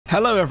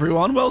Hello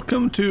everyone,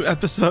 welcome to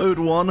episode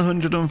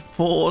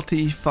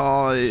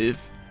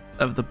 145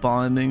 of The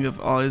Binding of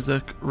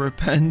Isaac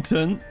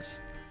Repentance.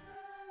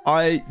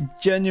 I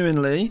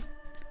genuinely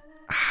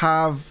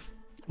have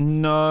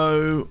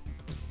no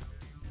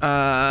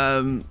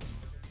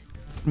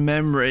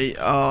memory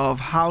of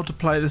how to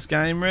play this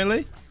game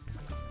really.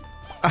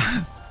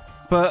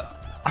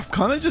 But I've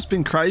kind of just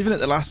been craving it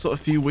the last sort of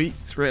few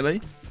weeks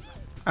really.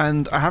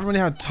 And I haven't really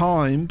had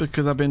time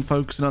because I've been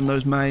focusing on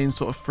those main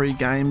sort of free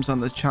games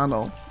on the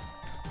channel.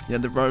 Yeah,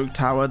 the Rogue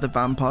Tower, the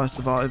Vampire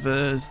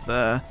Survivors,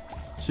 the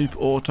Super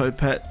Auto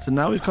Pets. And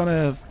now we've kind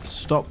of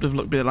stopped with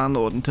Look Be a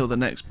Landlord until the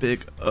next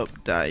big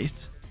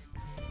update.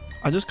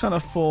 I just kind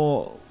of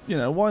thought, you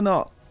know, why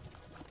not?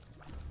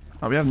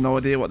 Oh, we have no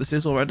idea what this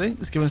is already.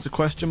 It's giving us a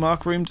question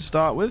mark room to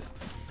start with.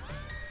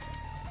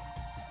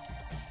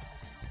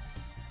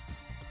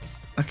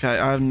 Okay,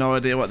 I have no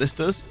idea what this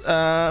does.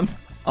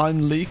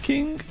 I'm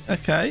leaking.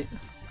 Okay.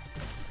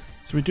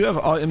 So we do have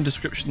item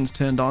descriptions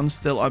turned on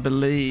still, I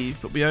believe,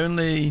 but we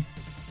only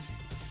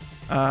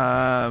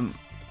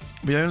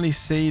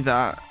see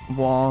that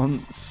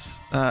once,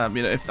 you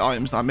know, if the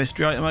item's not a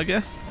mystery item, I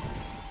guess.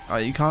 Oh,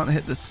 you can't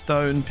hit the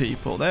stone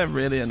people. They're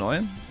really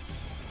annoying.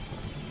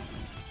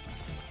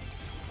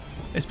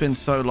 It's been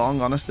so long,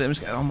 honestly. I'm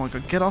just getting, oh my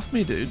god, get off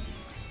me, dude.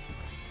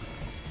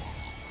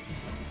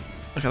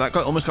 Okay, that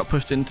guy almost got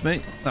pushed into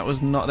me. That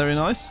was not very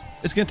nice.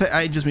 It's going to take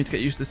ages for me to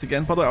get used to this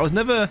again. By the way, I was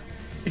never...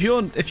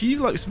 If you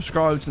like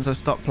subscribed since I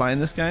stopped playing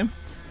this game,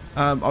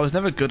 I was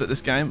never good at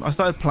this game. I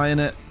started playing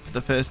it for the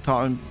first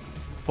time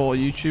for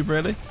YouTube,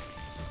 really.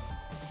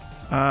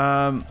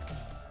 And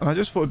I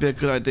just thought it'd be a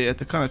good idea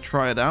to kind of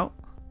try it out.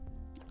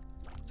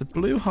 There's a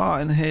blue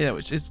heart in here,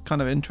 which is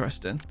kind of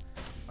interesting.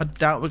 I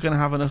doubt we're going to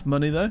have enough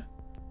money, though.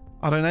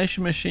 Our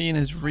donation machine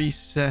is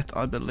reset,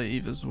 I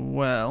believe, as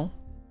well.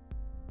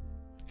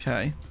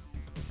 Okay.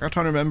 I'm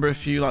trying to remember a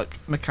few like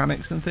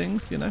mechanics and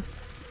things, you know.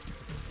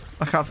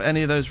 Look out for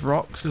any of those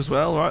rocks as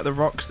well, right? The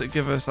rocks that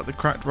give us, like the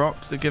cracked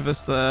rocks that give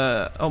us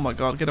the... Oh my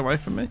god, get away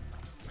from me.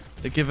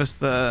 They give us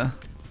the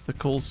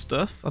cool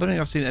stuff. I don't think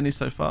I've seen any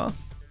so far.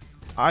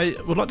 I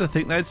would like to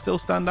think they'd still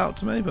stand out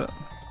to me, but...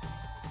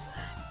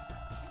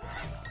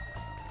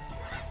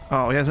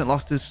 Oh, he hasn't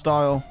lost his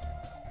style.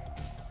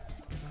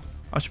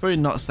 I should probably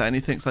not say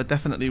anything, because I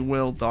definitely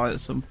will die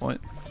at some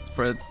point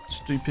for a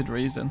stupid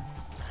reason.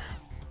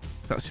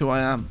 That's who I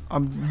am.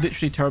 I'm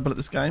literally terrible at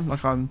this game.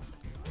 Like, I'm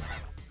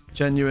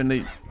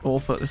genuinely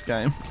awful at this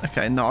game.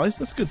 Okay, nice.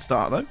 That's a good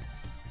start, though.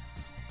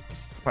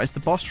 Right, it's the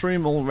boss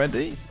room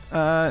already. We've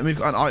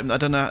got an item that I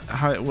don't know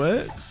how it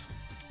works.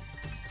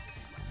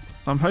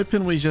 I'm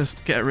hoping we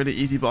just get a really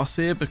easy boss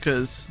here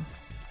because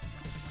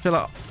I feel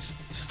like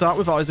start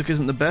with Isaac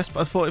isn't the best, but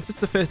I thought if it's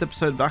the first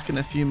episode back in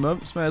a few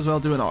months, may as well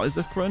do an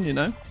Isaac run, you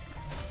know?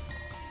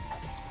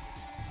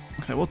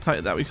 Okay, we'll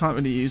take that. We can't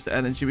really use the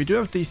energy. We do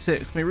have D6.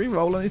 Can we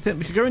re-roll anything?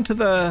 We could go into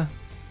the...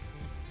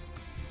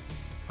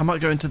 I might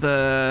go into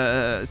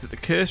the... Is it the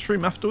curse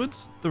room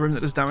afterwards? The room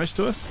that does damage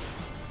to us?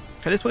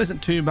 Okay, this one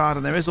isn't too bad.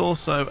 And there is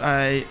also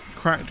a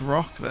cracked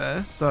rock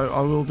there. So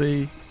I will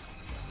be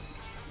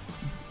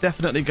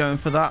definitely going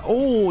for that.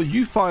 Oh,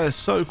 you fire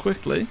so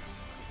quickly.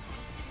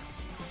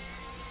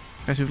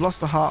 Okay, so we've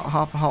lost a heart,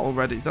 half a heart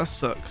already. That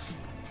sucks.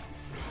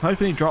 I'm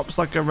hoping he drops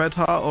like a red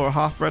heart or a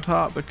half red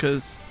heart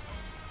because...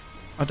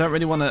 I don't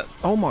really want to...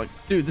 Oh my...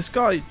 Dude, this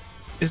guy...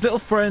 His little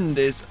friend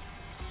is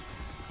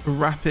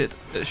rapid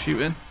at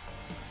shooting.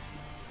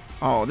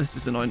 Oh, this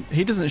is annoying.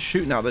 He doesn't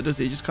shoot now though, does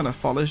he? He just kind of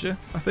follows you,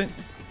 I think.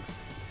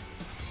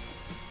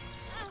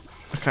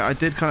 Okay, I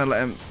did kind of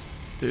let him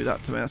do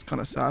that to me. That's kind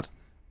of sad.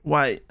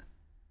 Wait.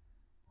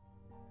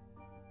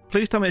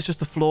 Please tell me it's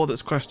just the floor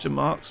that's question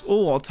marks.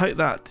 Oh, I'll take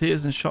that.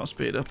 Tears and shot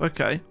speed up.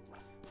 Okay.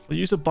 We'll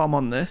use a bomb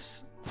on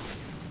this.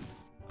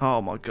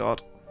 Oh my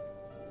god.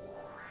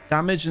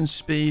 Damage and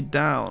speed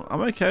down.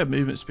 I'm okay with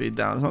movement speed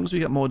down as long as we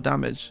get more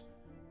damage.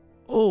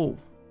 Oh,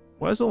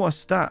 where's all my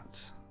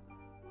stats?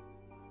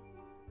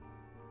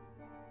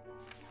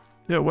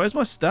 Yeah, where's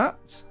my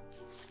stats?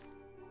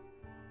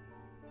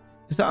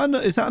 Is that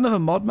another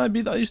mod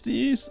maybe that I used to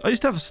use? I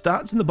used to have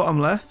stats in the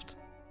bottom left.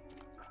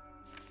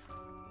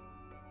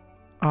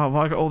 Oh,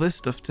 well, I got all this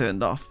stuff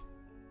turned off.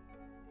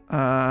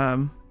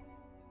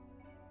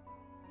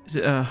 Is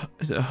it a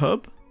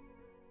hub?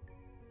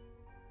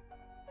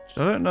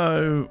 I don't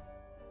know.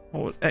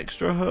 What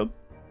extra hub?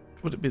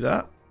 Would it be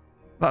that?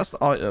 That's the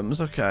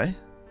items. Okay.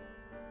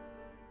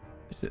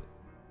 Is it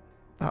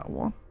that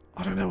one?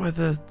 I don't know where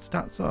the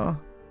stats are.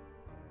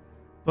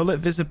 Bullet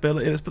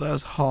visibility. Let's put that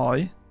as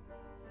high.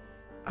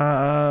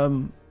 I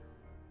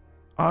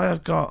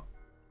have got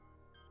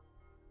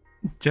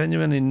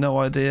genuinely no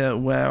idea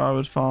where I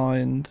would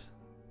find.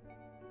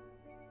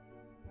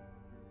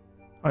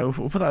 I will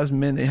put that as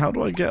mini. How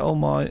do I get all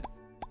my?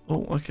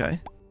 Oh, okay.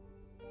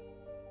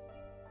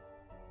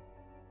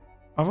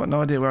 I've got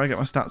no idea where I get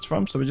my stats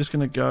from, so we're just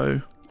going to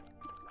go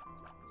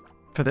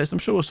for this. I'm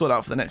sure we'll sort it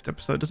out for the next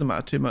episode. Doesn't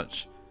matter too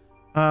much.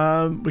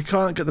 We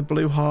can't get the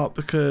blue heart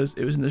because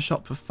it was in the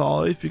shop for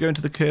 5. If we go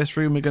into the curse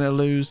room, we're going to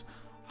lose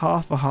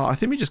Half a heart. I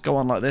think we just go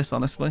on like this,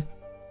 honestly.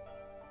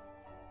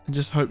 And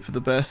just hope for the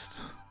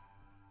best.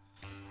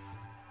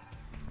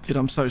 Dude,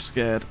 I'm so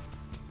scared.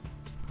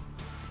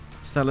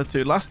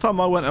 Stellitude. Last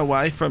time I went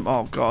away from...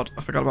 Oh, God.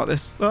 I forgot about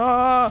this.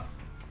 Ah!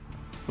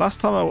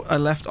 Last time I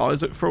left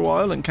Isaac for a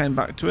while and came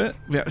back to it,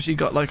 we actually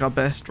got, like, our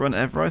best run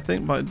ever, I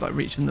think, by, like,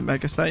 reaching the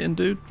Mega Satan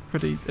dude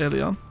pretty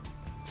early on.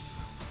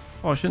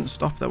 Oh, I shouldn't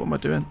stop there. What am I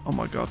doing? Oh,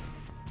 my God.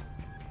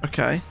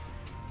 Okay.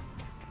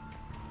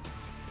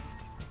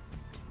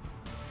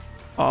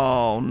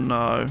 Oh,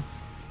 no.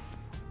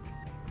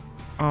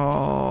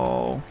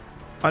 Oh.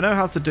 I know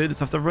how to do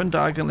this. I have to run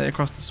diagonally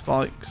across the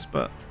spikes,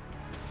 but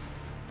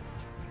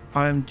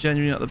I am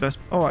genuinely not the best.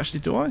 Oh, actually,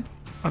 do I?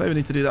 I don't even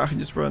need to do that. I can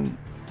just run.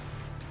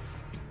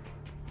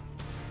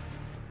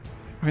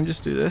 I can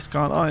just do this,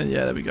 can't I?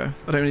 Yeah, there we go.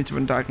 I don't need to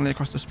run diagonally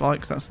across the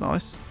spikes. That's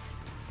nice.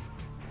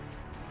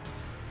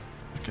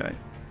 Okay.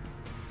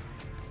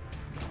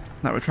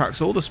 That retracts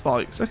all the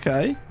spikes.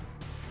 Okay.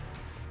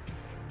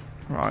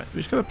 Right, we're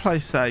just going to play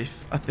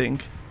safe, I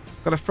think.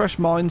 Got a fresh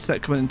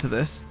mindset coming into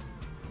this.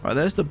 Right,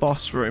 there's the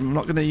boss room. I'm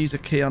not going to use a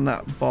key on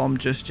that bomb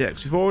just yet,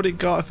 because we've already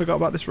got... I forgot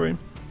about this room.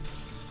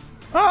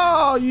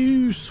 Oh,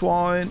 you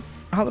swine.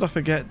 How did I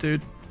forget,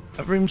 dude?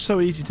 That room's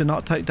so easy to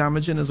not take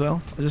damage in as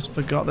well. I just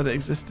forgot that it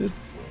existed.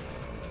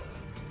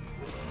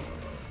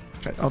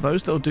 Okay, oh,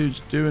 those little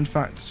dudes do, in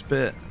fact,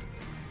 spit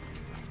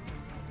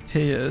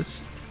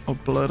tears or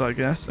blood, I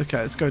guess. Okay,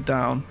 let's go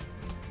down.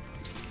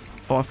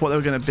 Oh, I thought they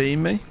were going to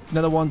beam me. You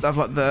know the ones that have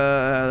like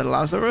the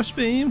Lazarus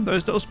beam?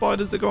 Those little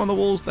spiders that go on the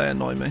walls, they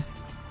annoy me.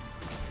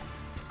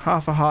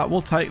 Half a heart.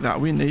 We'll take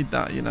that. We need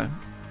that, you know.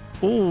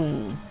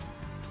 Ooh.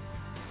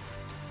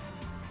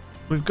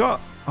 We've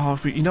got... Oh,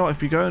 if we, you know what?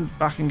 If we go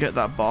back and get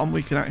that bomb,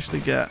 we can actually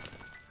get...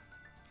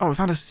 Oh, we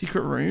found a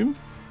secret room.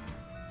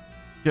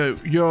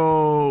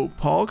 Yo,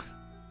 Pog.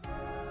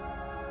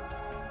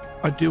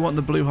 I do want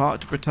the blue heart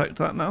to protect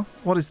that now.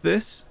 What is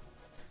this?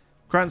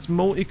 Grants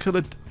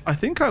multicolored... I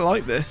think I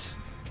like this.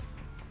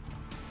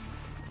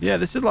 Yeah,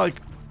 this is like...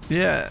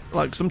 Yeah,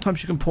 like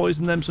sometimes you can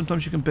poison them,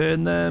 sometimes you can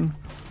burn them.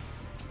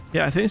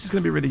 Yeah, I think this is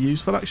going to be really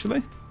useful,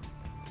 actually.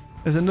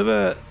 There's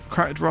another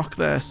cracked rock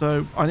there,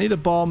 so I need a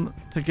bomb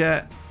to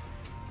get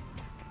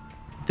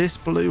this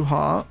blue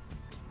heart.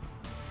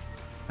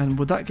 And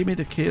would that give me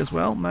the key as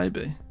well?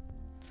 Maybe.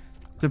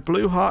 The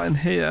blue heart in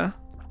here.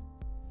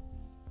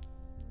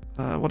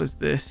 What is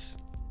this?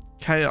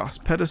 Chaos.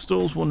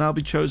 Pedestals will now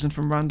be chosen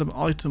from random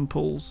item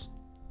pools.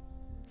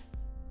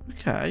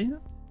 Okay.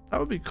 That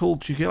would be cool,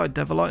 because you get like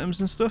devil items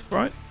and stuff,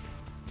 right?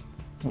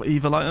 Or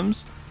evil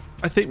items.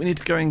 I think we need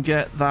to go and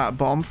get that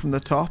bomb from the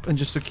top and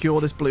just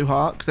secure this blue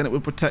heart, because then it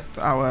will protect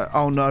our...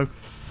 Oh, no.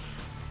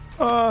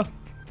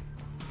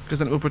 Because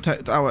then it will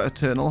protect our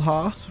eternal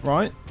heart,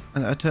 right?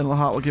 And the eternal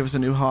heart will give us a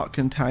new heart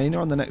container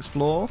on the next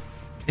floor,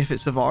 if it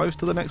survives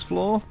to the next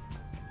floor.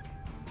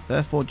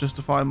 Therefore,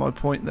 justifying my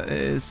point that it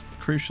is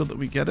crucial that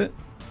we get it.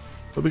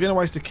 But we're going to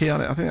waste a key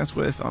on it. I think that's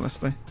worth it,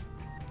 honestly.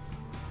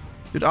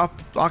 Dude, our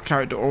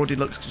character already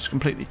looks just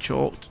completely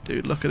chalked.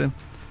 Dude, look at him.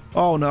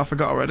 Oh, no, I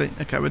forgot already.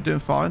 Okay, we're doing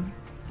fine.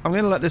 I'm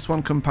going to let this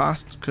one come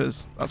past,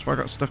 because that's where I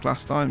got stuck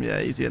last time.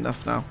 Yeah, easy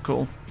enough now.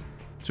 Cool.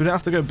 So we don't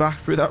have to go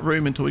back through that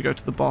room until we go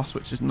to the boss,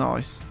 which is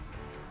nice.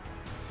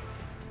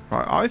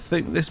 Right, I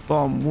think this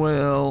bomb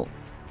will...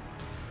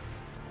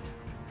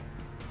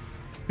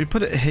 We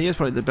put it here is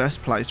probably the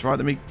best place, right?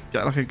 Then we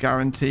get like a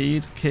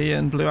guaranteed key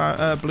and blue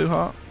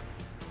heart.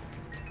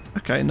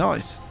 Okay,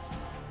 nice.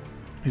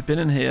 We've been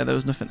in here. There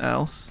was nothing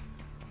else.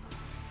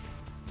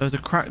 There was a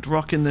cracked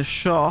rock in the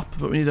shop,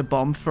 but we need a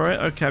bomb for it.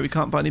 Okay, we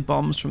can't buy any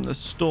bombs from the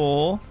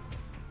store.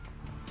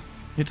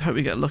 You'd hope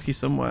we get lucky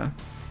somewhere.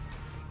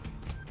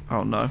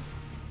 Oh no.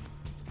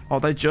 Oh,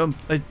 they jump.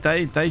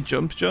 They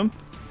jump.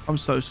 I'm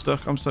so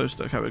stuck.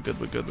 Okay, we're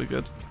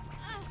good.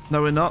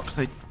 No, we're not,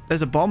 because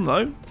there's a bomb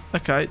though.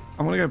 Okay,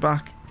 I'm gonna go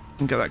back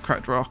and get that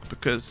cracked rock,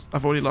 because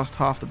I've already lost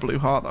half the blue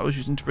heart that I was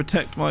using to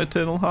protect my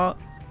eternal heart.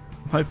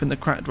 I'm hoping the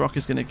cracked rock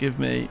is gonna give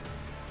me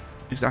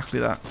exactly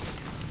that.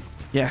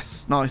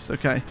 Yes, nice.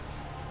 Okay,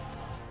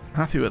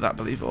 happy with that,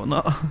 believe it or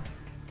not.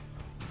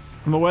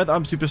 I'm aware that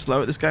I'm super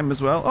slow at this game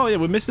as well. Oh yeah,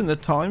 we're missing the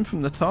time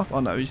from the top.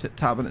 Oh no, you hit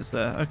tab and it's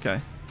there. Okay,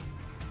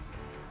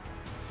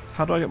 so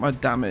how do I get my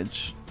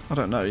damage? I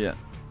don't know yet.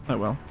 Oh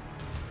well.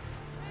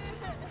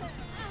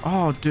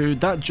 Oh,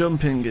 dude, that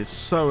jumping is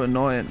so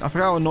annoying. I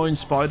forgot how annoying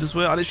spiders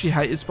were. I literally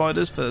hated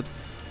spiders for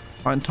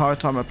my entire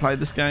time I played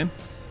this game.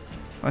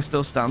 I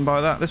still stand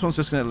by that. This one's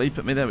just going to leap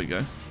at me. There we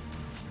go.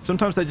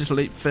 Sometimes they just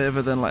leap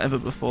further than like ever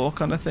before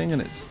kind of thing,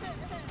 and it's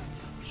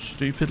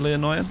stupidly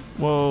annoying.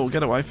 Whoa,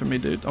 get away from me,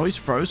 dude. Oh, he's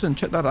frozen.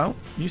 Check that out.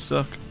 You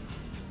suck.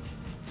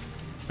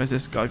 Where's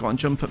this guy? Go on,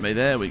 jump at me.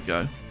 There we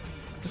go.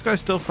 This guy's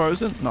still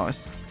frozen.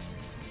 Nice.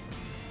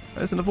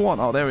 There's another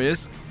one. Oh, there he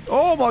is.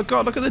 Oh my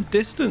god, look at the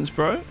distance,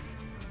 bro.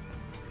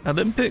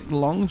 Olympic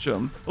long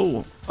jump.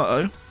 Oh,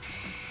 uh-oh.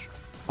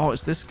 Oh,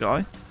 it's this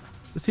guy.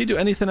 Does he do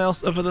anything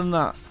else other than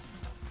that?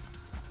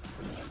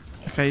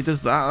 Okay, he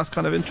does that. That's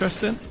kind of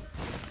interesting.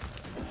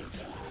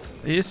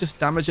 He is just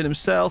damaging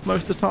himself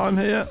most of the time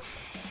here.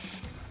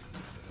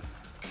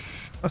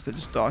 That's it,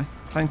 just die.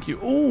 Thank you.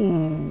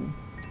 Ooh.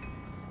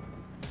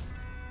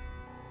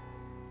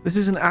 This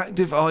is an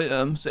active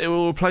item, so it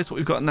will replace what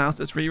we've got now.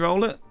 So let's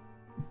re-roll it.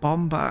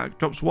 Bomb bag.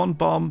 Drops 1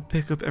 bomb,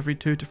 pick up every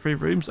 2 to 3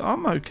 rooms.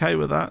 I'm okay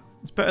with that.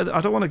 It's better.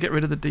 I don't want to get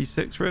rid of the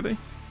D6 really.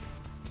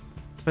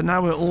 But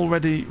now we're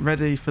already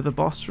ready for the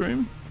boss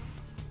room.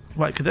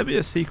 Wait, could there be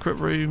a secret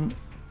room?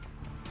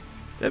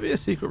 There be a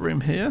secret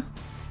room here?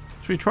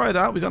 Should we try it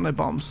out? We got no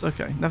bombs.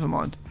 Okay, never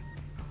mind.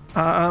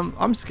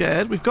 I'm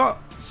scared. We've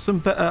got some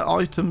better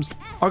items.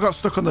 I got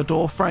stuck on the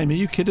door frame. Are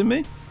you kidding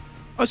me?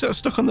 I just got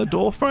stuck on the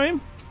door frame.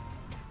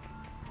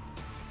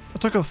 I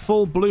took a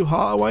full blue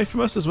heart away from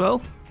us as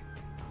well.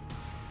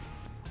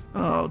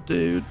 Oh,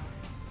 dude.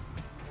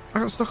 I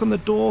got stuck on the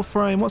door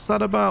frame. What's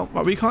that about?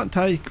 Right, we can't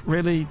take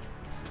really...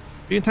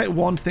 We can take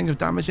 1 thing of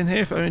damage in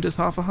here if it only does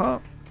half a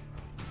heart.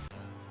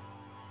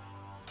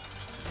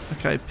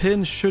 Okay,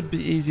 pin should be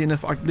easy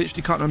enough. I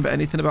literally can't remember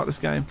anything about this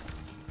game.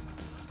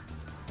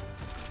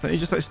 Don't you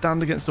just like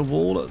stand against a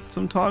wall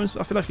sometimes?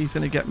 I feel like he's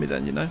going to get me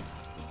then, you know.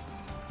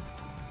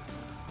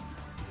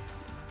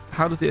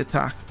 How does he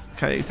attack?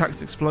 Okay, he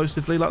attacks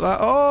explosively like that.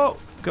 Oh,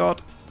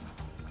 God.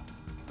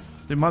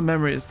 Dude, my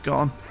memory is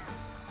gone.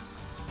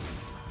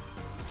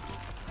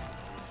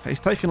 Okay, he's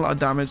taking a lot of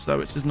damage though,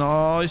 which is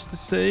nice to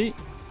see.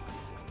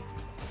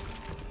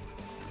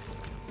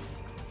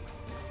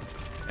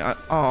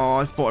 Oh,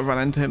 I thought I ran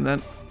into him then.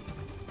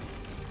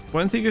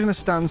 When's he going to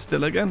stand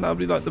still again? That would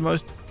be like the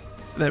most...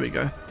 There we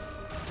go.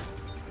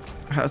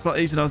 Okay, that's not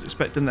easy than I was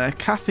expecting there.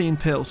 Caffeine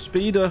pill.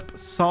 Speed up,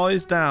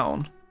 size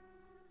down.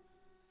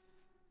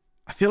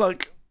 I feel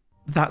like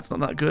that's not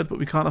that good, but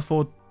we can't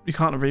afford... We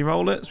can't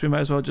re-roll it, so we may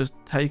as well just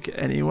take it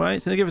anyway.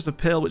 It's going to give us a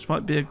pill, which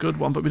might be a good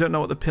one, but we don't know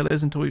what the pill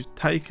is until we've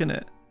taken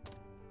it.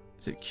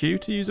 Is it Q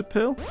to use a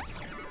pill?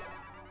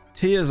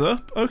 Tears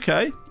up.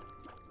 Okay.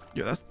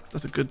 Yeah,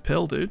 that's a good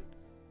pill, dude.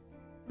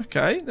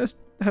 Okay, let's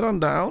head on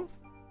down.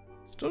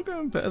 Still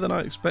going better than I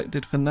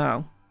expected for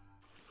now.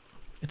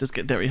 It does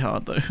get very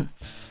hard though.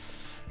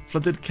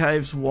 Flooded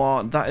Caves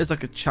 1. That is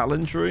like a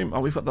challenge room.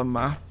 Oh, we've got the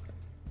map.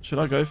 Should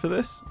I go for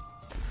this?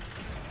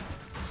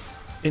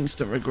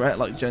 Instant regret,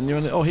 like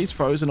genuinely. Oh, he's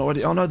frozen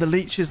already. Oh no, the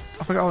leeches.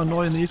 I forgot how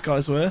annoying these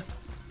guys were.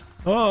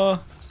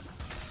 Oh,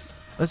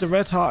 there's a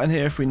red heart in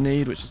here if we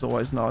need, which is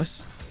always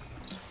nice.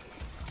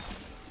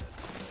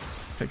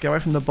 Okay, get away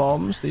from the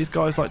bombs. These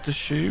guys like to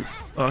shoot.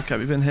 Okay,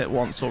 we've been hit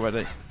once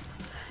already.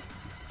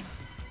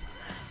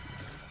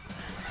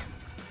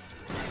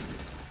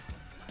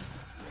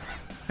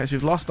 Okay, so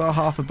we've lost our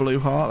half a blue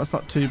heart. That's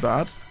not too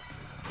bad.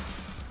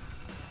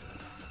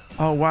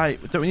 Oh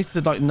wait, don't we need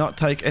to like not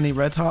take any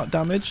red heart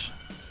damage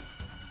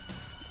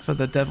for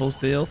the Devil's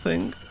Deal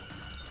thing?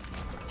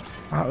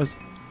 That was... To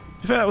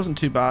be fair, that wasn't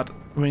too bad.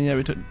 I mean, yeah,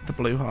 we took the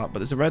blue heart, but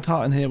there's a red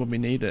heart in here when we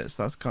need it,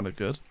 so that's kind of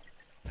good.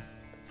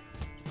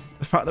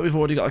 The fact that we've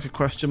already got like a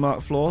question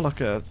mark floor,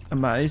 like a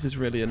maze, is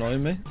really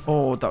annoying me.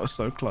 Oh, that was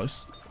so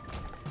close.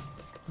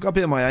 I've got to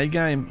be on my A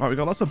game. Right, we've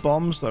got lots of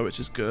bombs though, which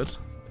is good.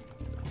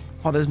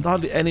 Oh, there's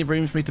hardly any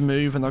room for me to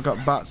move, and I've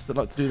got bats that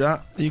like to do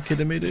that. Are you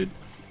kidding me, dude?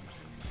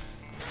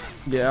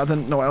 Yeah, I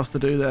didn't know what else to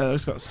do there. I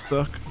just got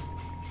stuck.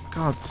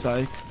 God's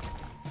sake.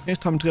 It's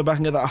time to go back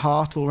and get that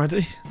heart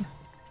already.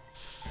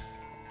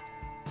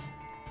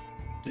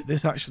 Dude,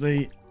 this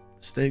actually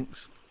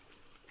stinks.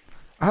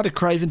 I had a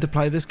craving to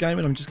play this game,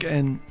 and I'm just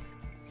getting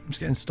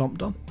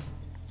stomped on.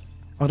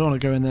 I don't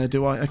want to go in there,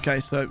 do I? Okay,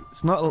 so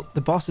it's not...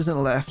 The boss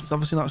isn't left. It's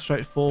obviously not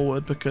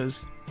straightforward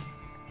because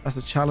that's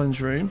the challenge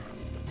room.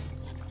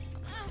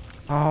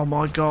 Oh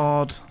my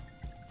God.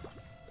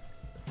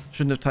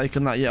 Shouldn't have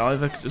taken that yet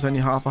either because it was only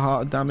half a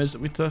heart of damage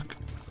that we took.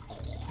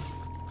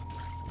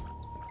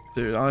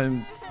 Dude,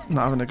 I'm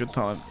not having a good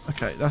time.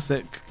 Okay, that's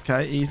it.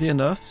 Okay, easy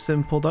enough.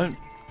 Simple. Don't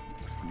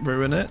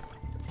ruin it.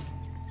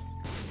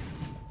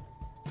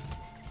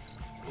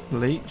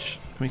 Leech.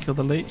 Can we kill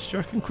the leech, do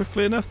you reckon,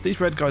 quickly enough? These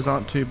red guys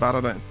aren't too bad,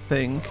 I don't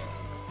think.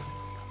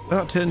 They're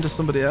not turned into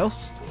somebody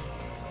else.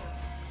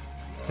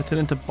 They turn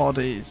into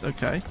bodies.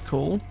 Okay,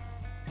 cool.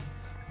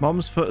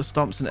 Mom's foot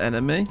stomps an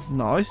enemy.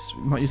 Nice.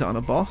 We might use that on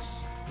a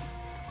boss.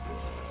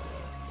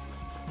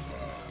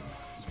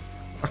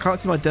 I can't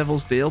see my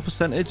Devil's Deal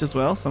percentage as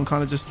well, so I'm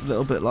kind of just a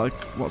little bit like,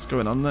 what's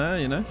going on there,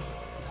 you know?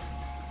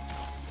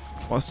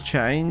 What's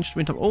changed?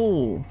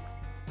 Oh!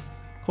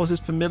 Causes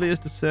familiars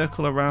to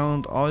circle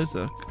around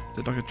Isaac. Is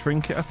it like a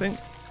trinket, I think?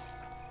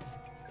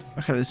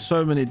 Okay, there's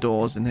so many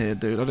doors in here,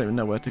 dude. I don't even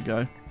know where to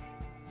go.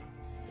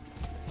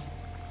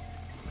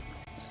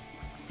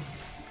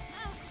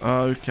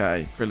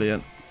 Okay,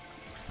 brilliant.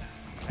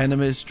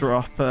 Enemies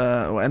drop,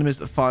 or enemies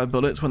that fire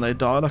bullets when they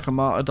die, like a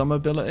martyrdom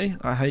ability.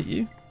 I hate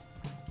you.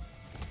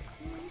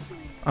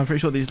 I'm pretty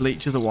sure these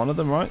leeches are one of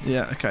them, right?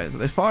 Yeah, okay.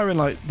 They fire in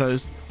like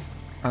those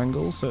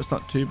angles, so it's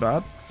not too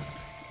bad.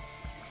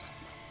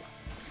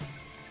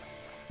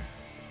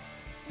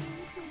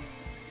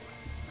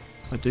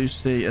 I do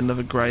see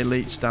another grey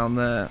leech down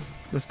there.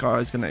 This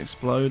guy's going to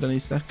explode any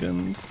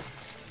second.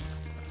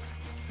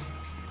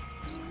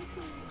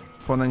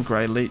 Come on then,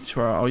 grey leech.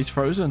 Where? Oh, he's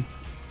frozen.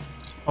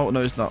 Oh,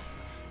 no, he's not.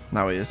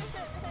 Now he is.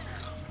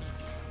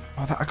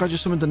 Oh, that guy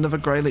just summoned another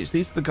grey leech.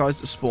 These are the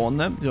guys that spawn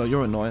them. Oh,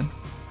 you're annoying.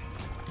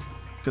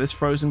 Look at this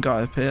frozen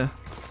guy up here.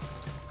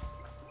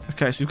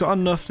 Okay, so we've got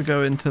enough to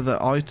go into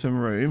the item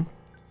room.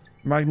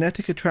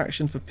 Magnetic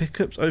attraction for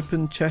pickups.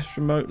 Open chest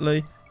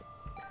remotely.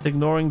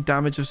 Ignoring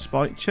damage of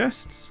spike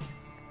chests.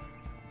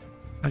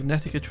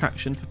 Magnetic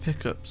attraction for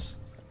pickups.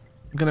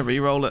 I'm going to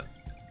re-roll it.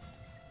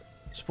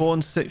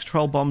 Spawn 6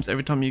 troll bombs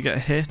every time you get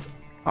hit.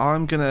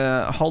 I'm going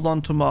to hold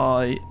on to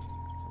my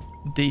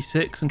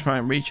D6 and try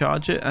and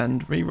recharge it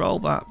and re-roll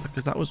that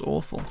because that was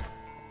awful.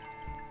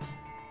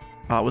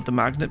 Would the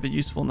magnet be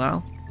useful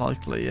now?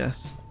 Likely,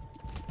 yes.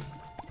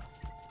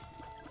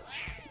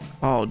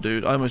 Oh,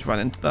 dude, I almost ran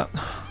into that.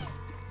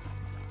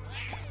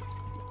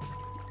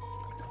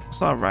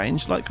 What's our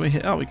range like? Can we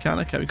hit? Oh, we can.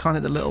 Okay, we can't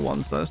hit the little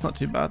ones, so that's not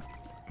too bad.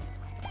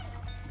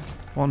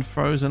 One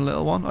frozen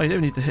little one. Oh, you don't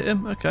need to hit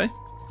him. Okay.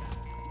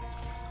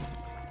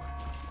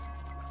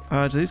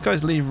 Do these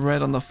guys leave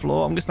red on the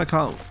floor? I'm guessing I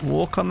can't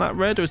walk on that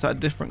red, or is that a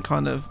different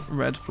kind of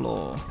red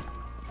floor?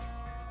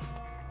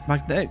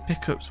 Magnetic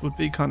pickups would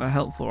be kind of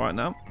helpful right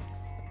now.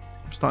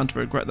 I'm starting to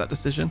regret that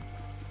decision.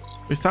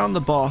 We found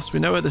the boss. We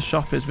know where the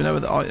shop is. We know where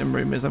the item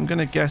room is. I'm going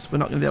to guess we're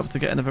not going to be able to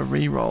get another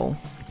reroll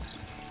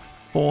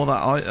for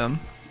that item.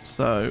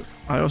 So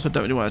I also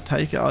don't really want to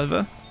take it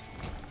either.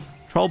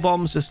 Troll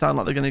bombs just sound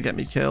like they're going to get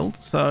me killed.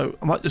 So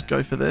I might just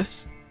go for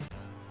this.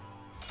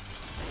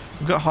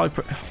 We've got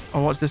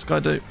oh, what's this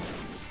guy do?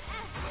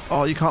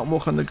 Oh, you can't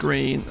walk on the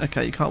green.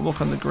 Okay, you can't walk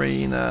on the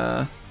green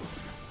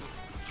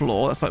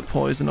floor. That's like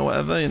poison or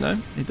whatever, you know.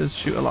 He does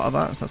shoot a lot of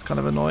that, so that's kind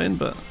of annoying,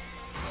 but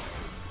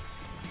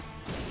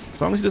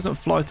as long as he doesn't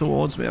fly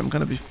towards me, I'm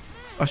going to be...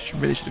 I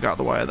really should have got out of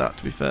the way of that,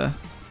 to be fair.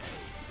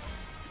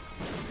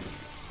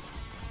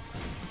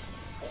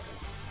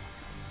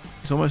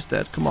 He's almost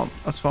dead. Come on,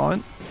 that's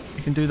fine.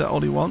 You can do that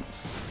all he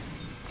wants.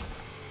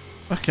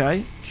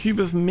 Okay, cube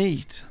of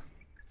meat.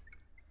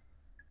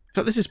 I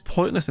feel like this is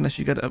pointless unless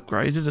you get it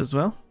upgraded as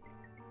well.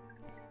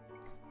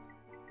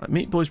 Like,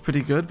 Meat Boy's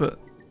pretty good, but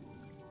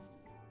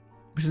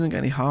we didn't get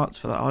any hearts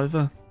for that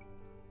either.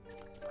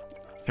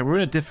 Okay, we're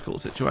in a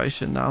difficult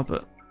situation now,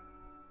 but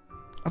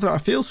I don't know. I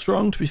feel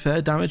strong, to be fair,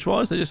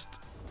 damage-wise. I'm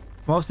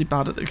obviously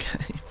bad at the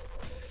game.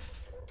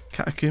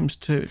 Catacombs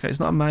 2. Okay, it's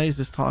not a maze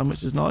this time,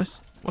 which is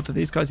nice. What do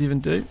these guys even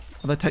do?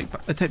 Oh, they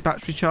take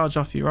battery charge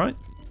off you, right?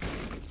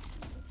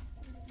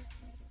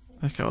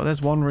 Okay, well,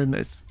 there's one room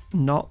that's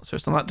not, so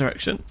it's on that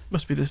direction.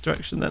 Must be this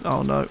direction then.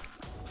 Oh, no.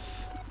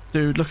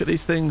 Dude, look at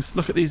these things.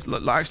 Look at these.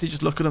 Look, actually,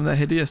 just look at them. They're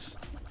hideous.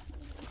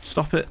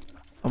 Stop it.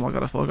 Oh, my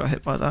God, I thought I got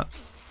hit by that.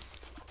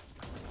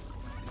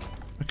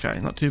 Okay,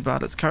 not too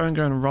bad. Let's carry on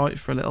going right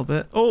for a little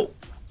bit. Oh!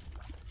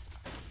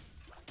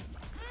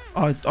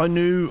 I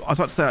knew... I was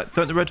about to say,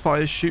 don't the red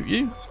fires shoot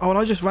you? Oh, and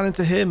I just ran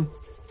into him.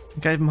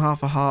 And gave him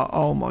half a heart.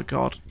 Oh, my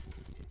God.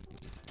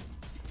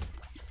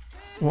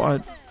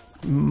 What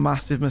a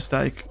massive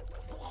mistake.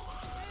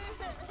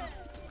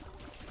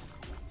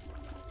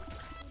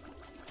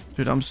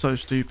 Dude, I'm so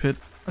stupid.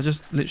 I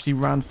just literally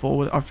ran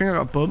forward. I think I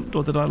got bumped,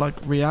 or did I, like,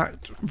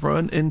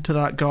 run into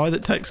that guy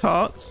that takes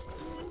hearts?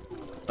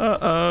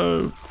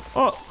 Uh-oh.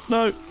 Oh,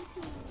 no.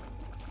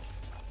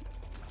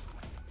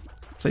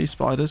 Please,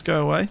 spiders,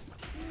 go away.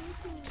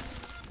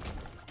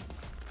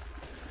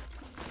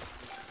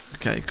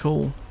 Okay,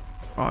 cool.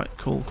 Right,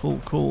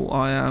 cool.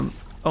 I am...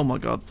 Oh, my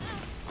God.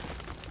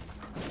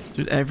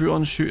 Dude,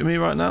 everyone's shooting me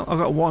right now. I've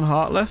got 1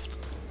 heart left.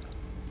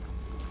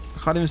 I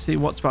can't even see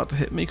what's about to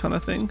hit me kind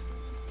of thing.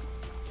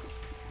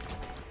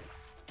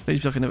 Please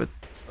be like another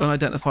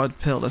unidentified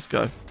pill. Let's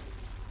go.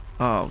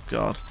 Oh,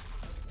 God.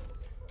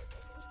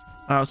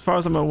 As far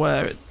as I'm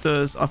aware, it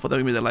does... I thought they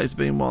were going to be the laser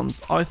beam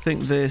ones. I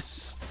think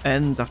this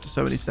ends after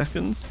so many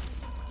seconds.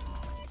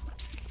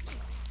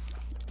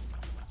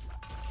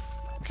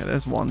 Okay,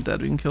 there's one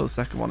dead. We can kill the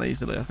second one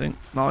easily, I think.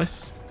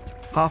 Nice.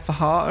 Half a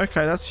heart.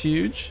 Okay, that's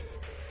huge.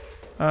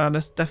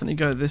 Let's definitely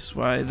go this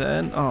way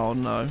then. Oh,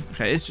 no.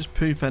 Okay, it's just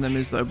poop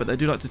enemies, though, but they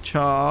do like to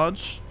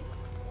charge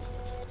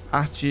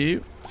at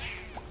you.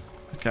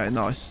 Okay,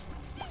 nice.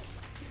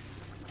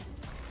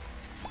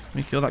 Let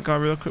me kill that guy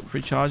real quick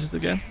before he charges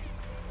again.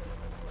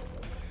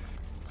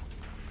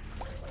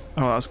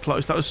 Oh, that was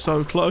close. That was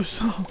so close.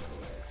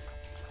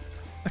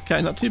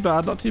 Okay, not too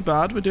bad. Not too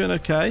bad. We're doing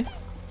okay.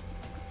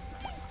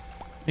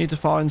 Need to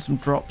find some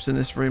drops in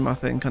this room, I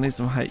think. I need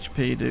some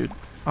HP, dude.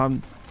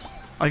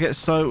 I get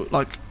so,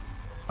 like...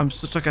 I'm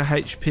such like a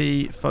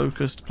HP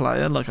focused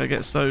player. Like, I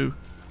get so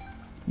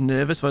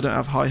nervous if I don't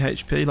have high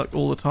HP, like,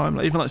 all the time.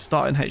 Like, even like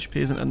starting HP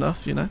isn't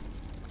enough, you know?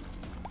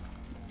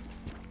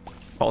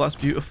 Oh, that's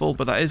beautiful,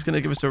 but that is going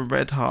to give us a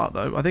red heart,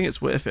 though. I think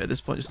it's worth it at this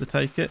point just to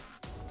take it.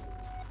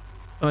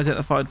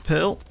 Unidentified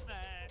pill.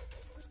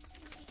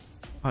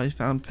 I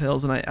found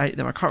pills and I ate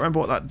them. I can't remember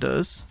what that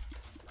does.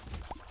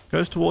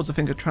 Goes towards, I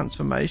think, a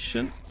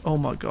transformation. Oh,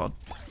 my God.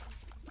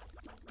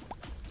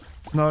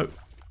 No.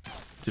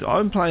 Dude,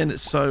 I'm playing it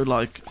so,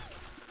 like...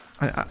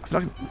 I feel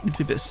like I need to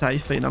be a bit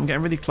safer, you know? I'm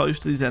getting really close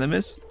to these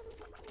enemies.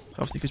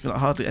 Obviously, gives me like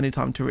hardly any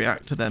time to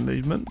react to their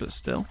movement, but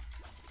still.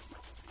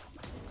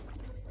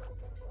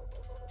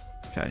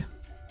 Okay.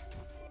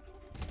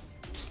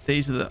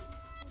 These are the...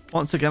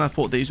 Once again, I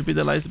thought these would be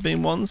the laser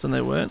beam ones, and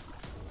they weren't.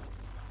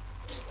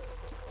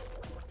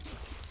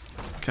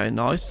 Okay,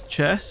 nice.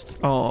 Chest.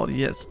 Oh,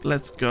 yes.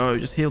 Let's go.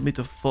 Just healed me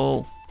to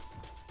full.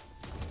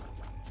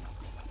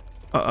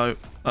 Uh-oh.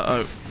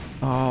 Uh-oh.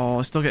 Oh,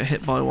 I still get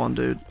hit by one,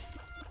 dude.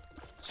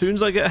 As soon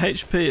as I get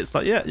HP, it's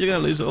like, yeah, you're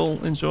going to lose it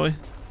all. Enjoy.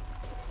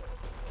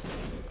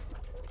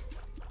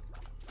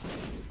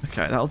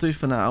 Okay, that'll do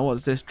for now. What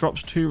is this?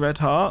 Drops 2 red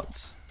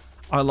hearts.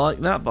 I like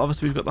that, but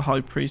obviously we've got the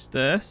High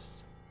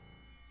Priestess.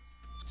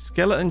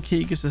 Skeleton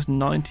key gives us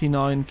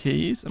 99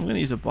 keys. I'm going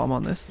to use a bomb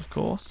on this, of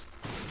course.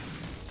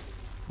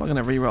 I'm not going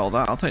to re-roll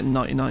that. I'll take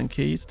 99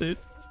 keys, dude.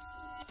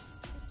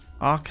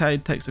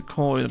 Arcade takes a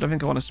coin. I don't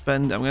think I want to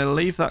spend it. I'm going to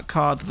leave that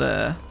card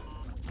there.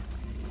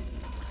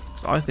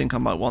 Because I think I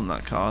might want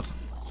that card.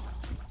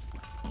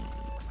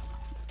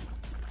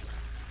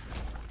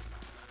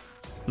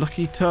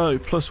 Lucky toe.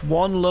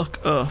 +1 luck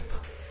up.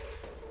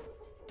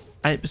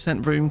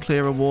 8% room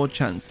clear reward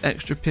chance.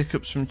 Extra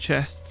pickups from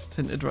chests.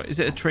 Tinted right. Is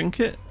it a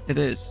trinket? It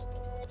is.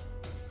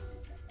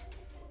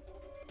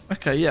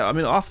 Okay, yeah. I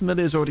mean, our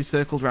familiar is already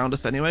circled around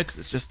us anyway because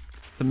it's just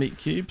the meat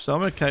cube. So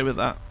I'm okay with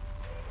that.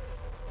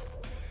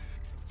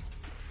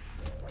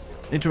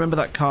 Need to remember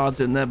that card's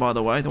in there, by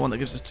the way. The one that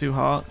gives us 2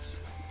 hearts.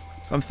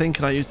 So I'm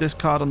thinking I use this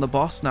card on the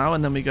boss now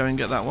and then we go and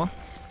get that one.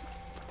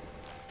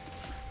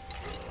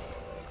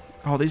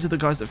 Oh, these are the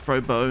guys that throw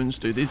bones,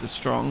 dude. These are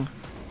strong.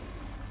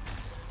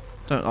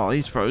 Oh,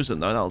 he's frozen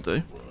though. That'll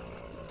do.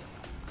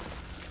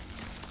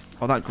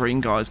 Oh, that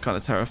green guy is kind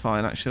of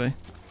terrifying, actually.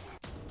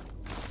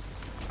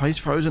 Oh, he's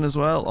frozen as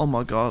well. Oh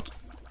my god.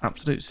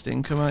 Absolute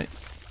stinker, mate.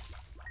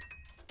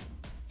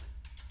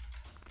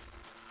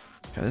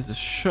 Okay, there's a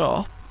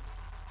shop.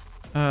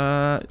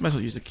 Might as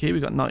well use a key. We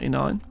got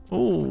 99.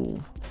 Oh,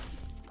 you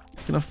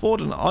can afford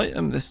an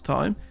item this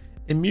time.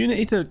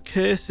 Immunity to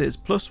curses.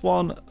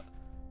 +1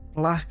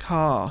 black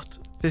heart.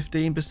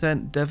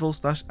 15%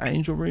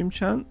 devil/angel room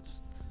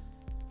chance.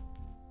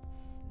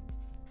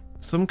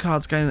 Some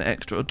cards gain an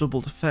extra or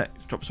doubled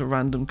effect. Drops a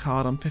random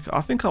card on pick.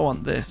 I think I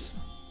want this.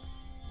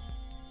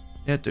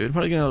 Yeah, dude. I'm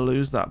probably going to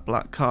lose that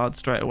black card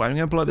straight away. I'm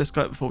going to blow this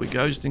guy up before we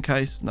go, just in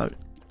case. No.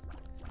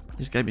 He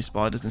just gave me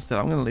spiders instead.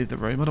 I'm going to leave the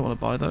room. I don't want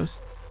to buy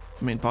those.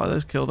 I mean, buy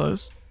those, kill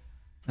those.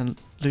 And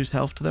lose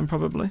health to them,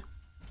 probably.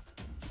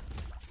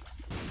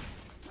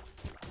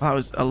 That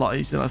was a lot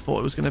easier than I thought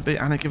it was going to be.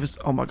 And it gives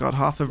us, oh my god,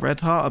 half a red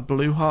heart, a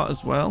blue heart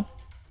as well.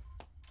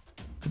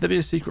 Could there be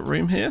a secret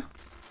room here?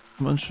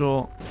 I'm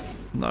unsure.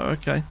 No,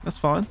 okay. That's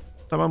fine.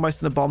 Don't mind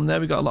wasting a bomb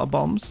there. We got a lot of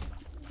bombs.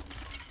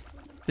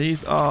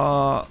 These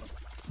are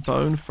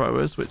bone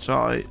throwers, which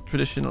I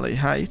traditionally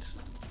hate.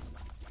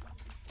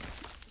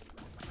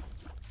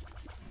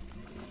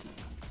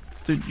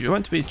 Dude, you're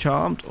meant to be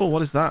charmed. Oh,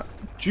 what is that?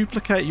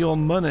 Duplicate your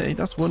money.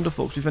 That's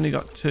wonderful, because we've only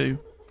got 2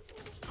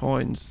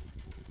 coins.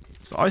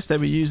 So I say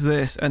we use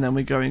this, and then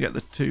we go and get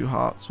the 2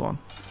 hearts one.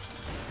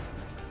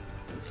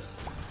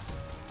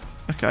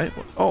 Okay.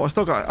 Oh, I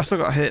still got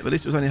a hit, but at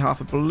least it was only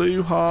half a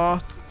blue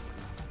heart.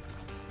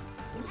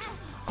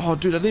 Oh,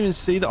 dude, I didn't even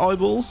see the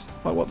eyeballs.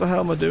 Like, what the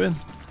hell am I doing?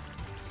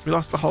 We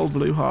lost the whole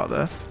blue heart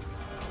there.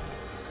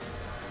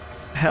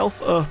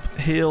 Health up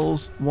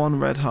heals 1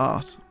 red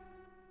heart.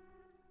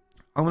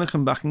 I'm going to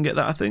come back and get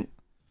that, I think.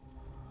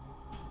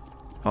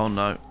 Oh,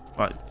 no.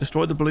 Right,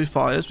 destroy the blue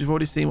fires. We've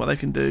already seen what they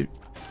can do.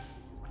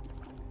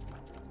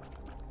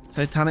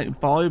 Satanic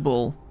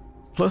Bible.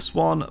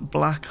 +1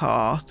 black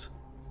heart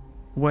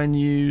when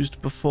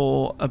used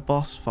before a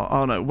boss fight.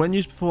 Oh, no. When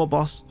used before a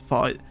boss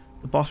fight,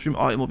 the boss room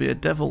item will be a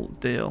devil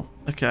deal.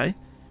 Okay.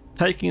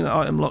 Taking the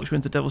item locks you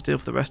into devil's deal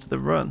for the rest of the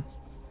run.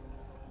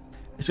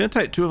 It's going to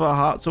take 2 of our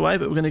hearts away,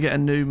 but we're going to get a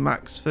new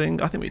max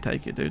thing. I think we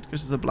take it, dude,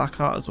 because it's a black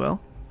heart as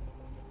well.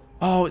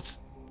 Oh, it's...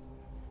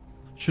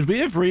 Should we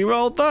have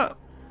re-rolled that?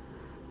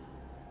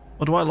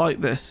 Or do I like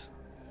this?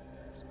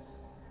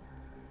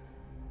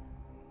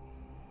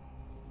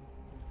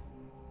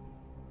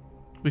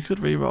 We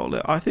could re-roll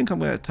it. I think I'm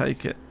going to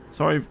take it.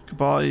 Sorry,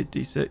 goodbye,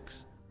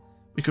 D6.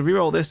 We could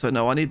re-roll this. So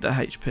no, I need the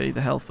HP,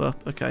 the health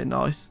up. Okay,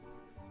 nice.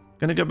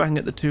 Going to go back and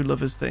get the 2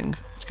 lovers thing,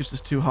 which gives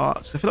us 2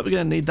 hearts. I feel like we're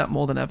going to need that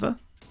more than ever.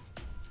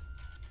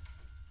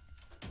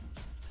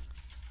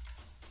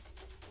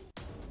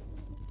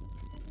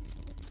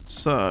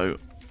 So,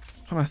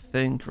 I'm trying to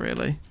think,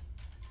 really.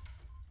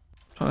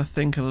 I'm trying to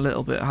think a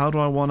little bit. How do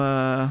I want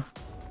to...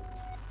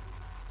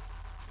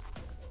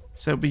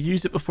 So we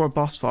use it before a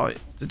boss fight.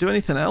 Does it do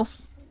anything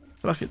else?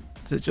 I feel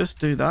like does it just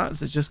do that?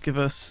 Does it just give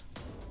us...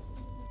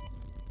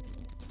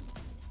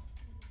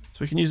 So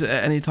we can use it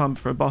at any time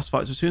for a boss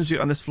fight. So as soon as we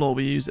get on this floor,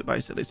 we use it,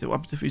 basically. So what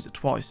happens if we use it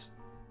twice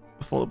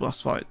before the boss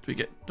fight? Do we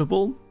get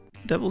double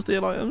Devil's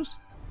Deal items?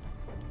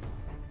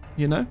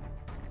 You know?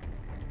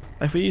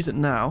 If we use it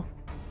now...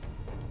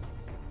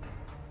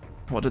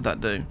 What did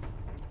that do?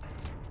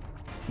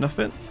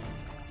 Nothing?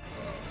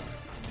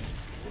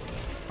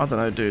 I don't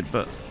know, dude,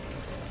 but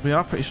we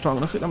are pretty strong.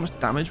 Look at how much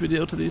damage we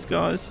deal to these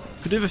guys.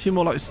 Could do with a few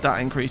more like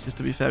stat increases,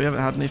 to be fair. We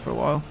haven't had any for a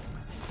while.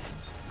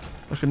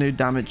 Like a new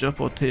damage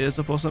up or tears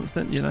up or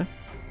something, you know?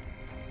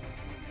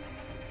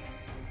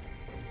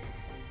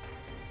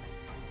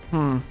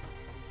 Don't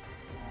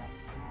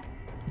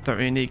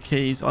really need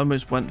keys. I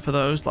almost went for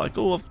those. Like,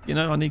 oh, you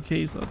know, I need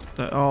keys.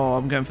 Oh,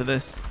 I'm going for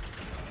this.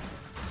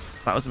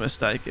 That was a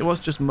mistake. It was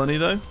just money,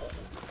 though.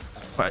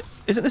 Wait,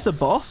 isn't this a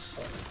boss?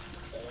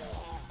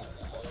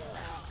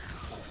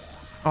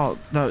 Oh,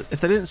 no.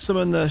 If they didn't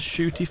summon the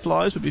shooty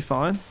flies, would be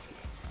fine.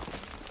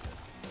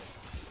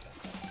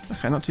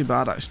 Okay, not too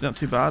bad, actually. Not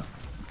too bad.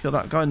 Kill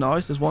that guy.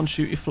 Nice. There's one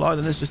shooty fly.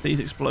 Then there's just these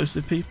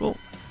explosive people.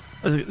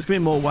 There's going to be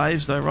more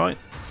waves, though, right?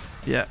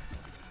 Yeah.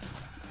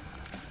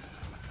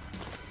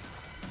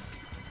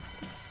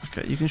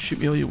 Okay, you can shoot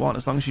me all you want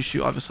as long as you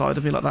shoot either side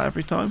of me like that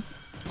every time.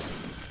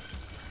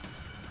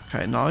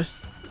 Okay,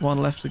 nice.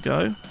 One left to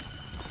go.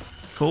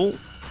 Cool.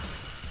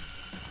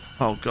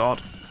 Oh,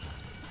 God.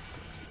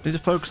 I need to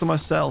focus on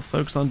myself.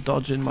 Focus on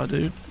dodging, my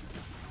dude.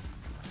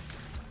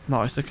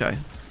 Nice, okay.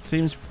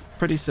 Seems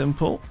pretty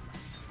simple.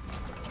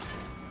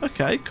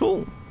 Okay,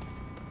 cool.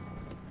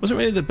 Wasn't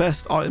really the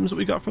best items that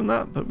we got from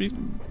that, but we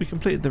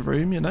completed the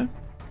room, you know.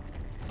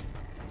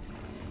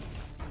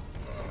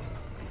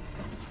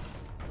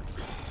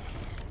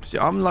 See,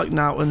 I'm like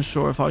now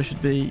unsure if I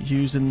should be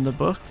using the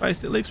book,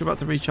 basically, because we're about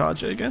to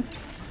recharge it again.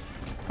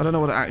 I don't know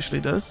what it actually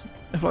does.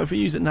 If we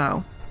use it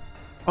now.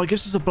 Oh, it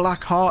gives us a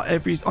black heart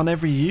on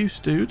every use,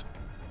 dude.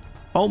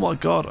 Oh my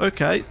god,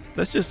 okay.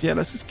 Let's just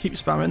keep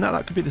spamming that.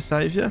 That could be the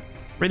savior.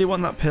 Really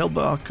want that pill,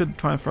 but I could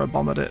try and throw a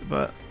bomb at it,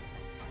 but...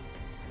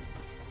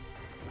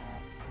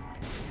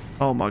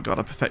 Oh my god,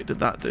 I perfected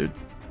that, dude.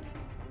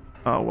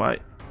 Oh,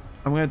 wait.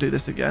 I'm going to do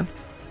this again.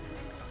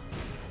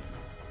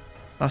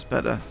 That's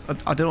better.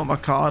 I didn't want my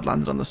card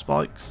landed on the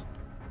spikes.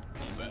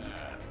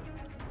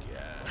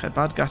 Okay,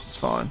 bad gas is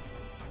fine.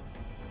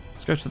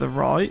 Let's go to the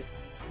right.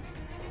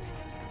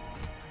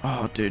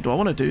 Oh, dude, do I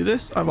want to do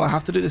this? Oh, well, I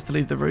have to do this to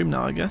leave the room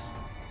now, I guess.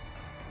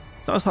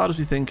 It's not as hard as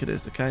we think it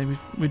is, okay?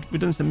 We've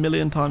done this a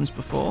million times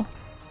before.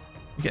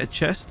 We get a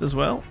chest as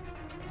well.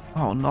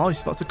 Oh,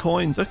 nice. Lots of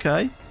coins.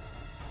 Okay.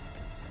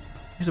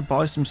 Need to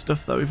buy some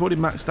stuff, though. We've already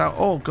maxed out.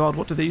 Oh, God,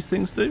 what do these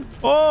things do?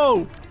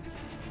 Oh!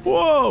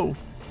 Whoa!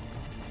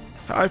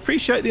 I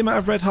appreciate the amount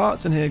of red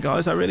hearts in here,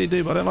 guys. I really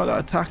do, but I don't like that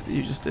attack that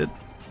you just did.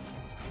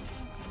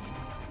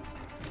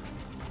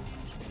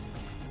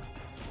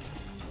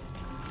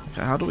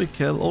 Okay, how do we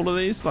kill all of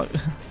these? Like,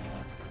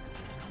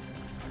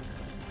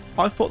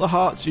 I thought the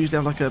hearts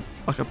usually have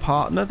like a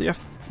partner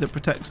that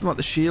protects them, like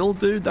the shield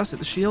dude. That's it,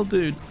 the shield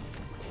dude.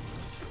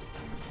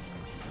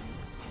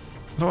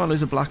 I don't want to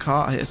lose a black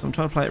heart here, so I'm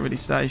trying to play it really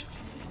safe.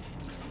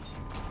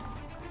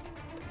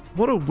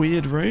 What a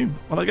weird room.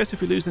 Well, I guess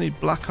if we lose any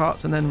black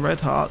hearts and then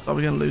red hearts, are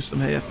we going to lose some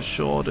here for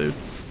sure, dude?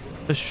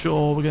 For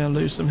sure, we're going to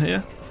lose some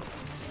here.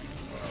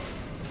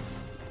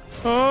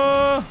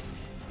 Oh!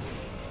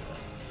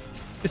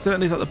 It's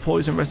certainly like the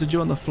poison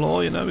residue on the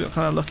floor, you know? We got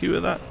kind of lucky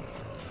with that.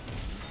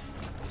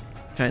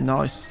 Okay,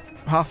 nice.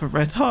 Half a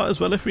red heart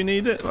as well if we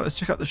need it. Right, let's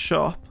check out the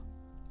shop.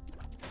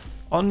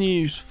 On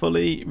use,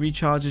 fully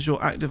recharges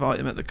your active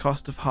item at the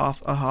cost of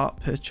half a heart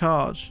per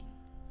charge.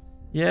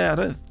 Yeah,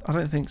 I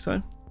don't think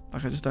so.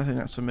 Like, I just don't think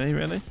that's for me,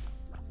 really.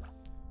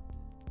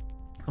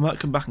 I might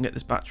come back and get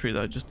this battery,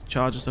 though, just to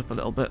charge us up a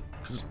little bit,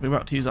 because we're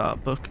about to use our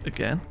book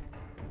again.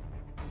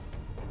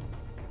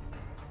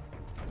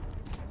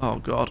 Oh,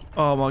 God.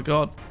 Oh, my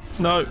God.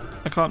 No,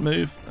 I can't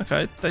move.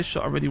 Okay, they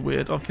shot a really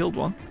weird... I killed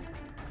one.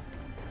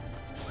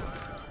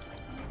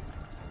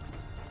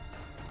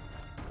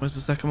 Where's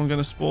the second one going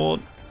to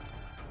spawn?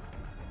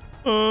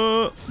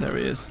 There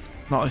he is.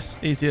 Nice.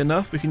 Easy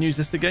enough. We can use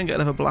this again, get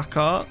another black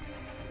heart.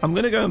 I'm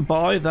going to go and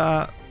buy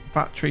that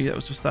battery that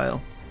was for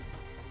sale.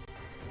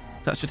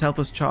 That should help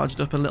us charge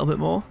it up a little bit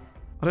more.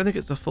 I don't think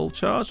it's a full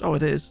charge. Oh,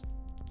 it is.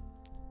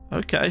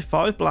 Okay,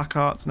 5 black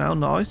hearts now.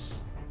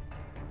 Nice.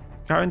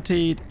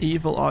 Guaranteed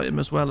evil item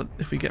as well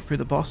if we get through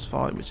the boss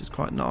fight, which is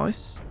quite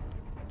nice.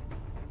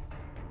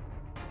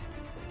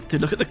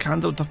 Dude, look at the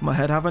candle on top of my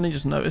head. Haven't you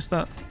just noticed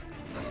that?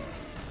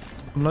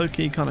 I'm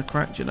low-key kind of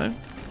cracked, you know.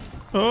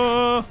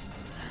 Oh!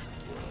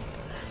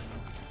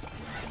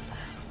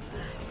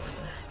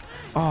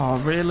 Oh,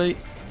 really?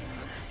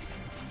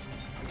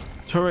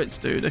 Turrets,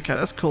 dude. Okay,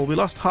 that's cool. We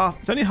lost half.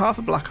 It's only half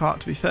a black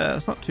heart, to be fair.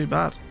 That's not too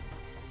bad.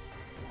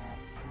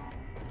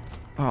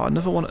 Oh,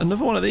 another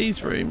one of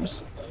these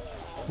rooms.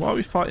 Why are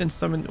we fighting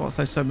so many? Well, I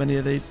say so many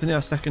of these. It's only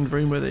our second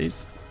room with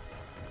these.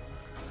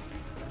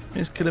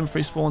 Just kill him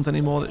free spawns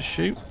anymore that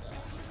shoot.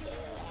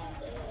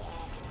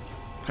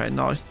 Okay,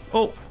 nice.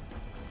 Oh!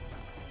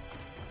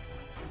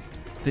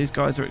 These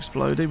guys are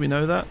exploding. We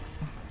know that.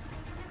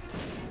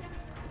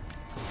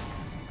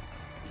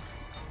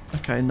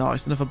 Okay,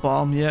 nice. Another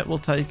bomb. Yeah, we'll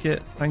take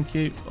it. Thank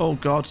you. Oh,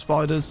 God,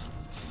 spiders.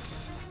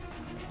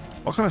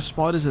 What kind of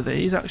spiders are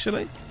these,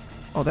 actually?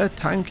 Oh, they're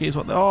tanky is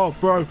what they... Oh,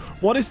 bro.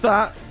 What is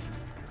that?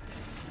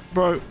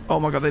 Bro. Oh,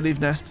 my God. They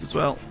leave nests as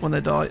well when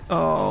they die.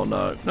 Oh,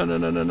 no. No, no,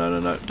 no, no, no, no,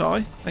 no.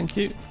 Die. Thank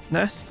you.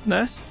 Nest.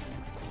 Nest.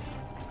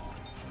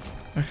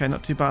 Okay,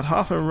 not too bad.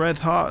 Half a red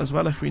heart as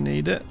well if we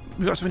need it.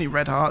 We've got so many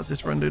red hearts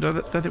this run, dude. I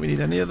don't think we need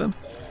any of them.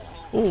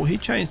 Oh, he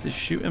changed his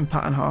shooting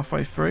pattern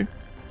halfway through.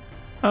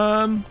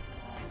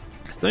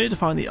 Still need to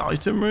find the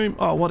item room.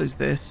 Oh, what is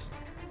this?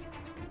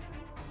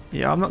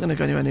 Yeah, I'm not going to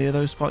go anywhere near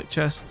those spike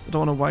chests. I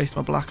don't want to waste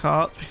my black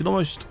hearts. We can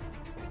almost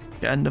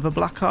get another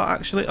black heart,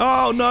 actually.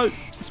 Oh, no.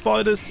 The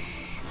spiders.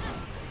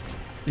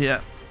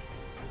 Yeah.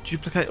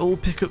 Duplicate all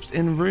pickups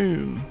in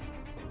room.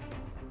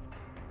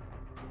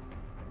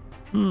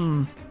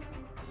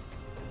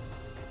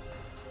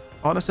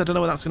 Honestly, I don't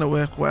know when that's going to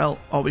work well.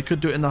 Oh, we could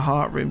do it in the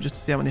heart room just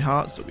to see how many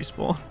hearts that we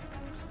spawn.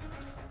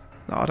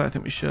 No, I don't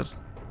think we should.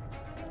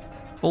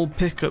 All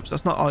pickups.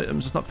 That's not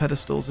items. It's not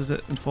pedestals, is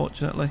it?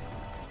 Unfortunately.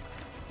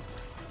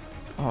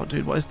 Oh,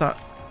 dude, what is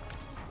that?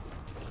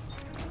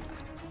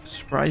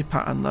 Spray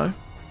pattern, though.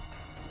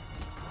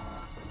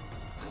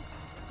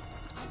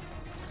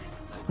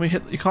 Can we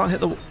hit? You can't hit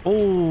the...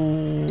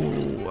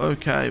 Oh,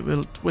 okay.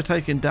 We're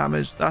taking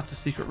damage. That's a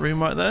secret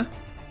room right there.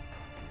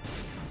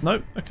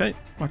 Nope. Okay.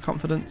 My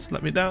confidence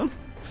let me down.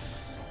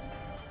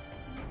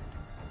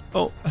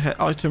 Oh, okay.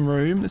 Item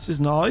room. This is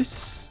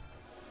nice.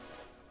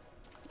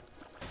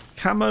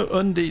 Camo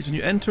undies. When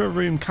you enter a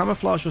room,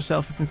 camouflage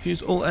yourself and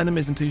confuse all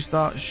enemies until you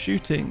start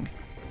shooting.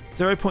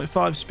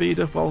 0.5 speed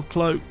up while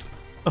cloaked.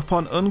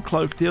 Upon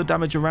uncloaked, deal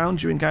damage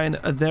around you and gain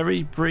a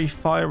very brief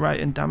fire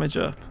rate and damage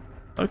up.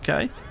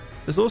 Okay.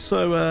 There's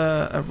also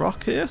a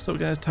rock here, so we're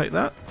going to take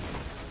that.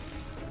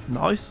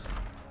 Nice.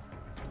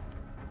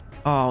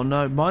 Oh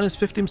no, minus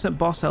 15%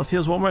 boss health.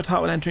 Heals 1 red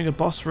heart when entering a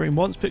boss room.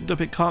 Once picked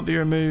up, it can't be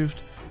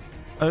removed.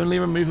 Only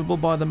removable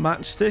by the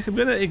matchstick. I'm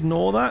going to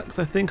ignore that because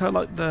I think I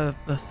like the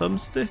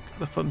thumbstick.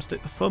 The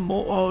thumb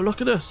more. Oh,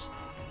 look at us.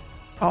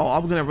 Oh,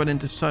 I'm going to run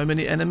into so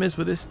many enemies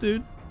with this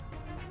dude.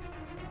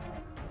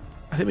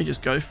 I think we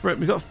just go for it.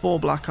 We've got 4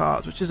 black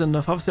hearts, which is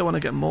enough. Obviously, I want to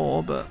get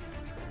more, but...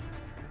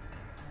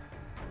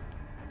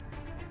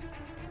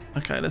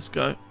 Okay, let's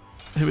go.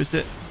 Who is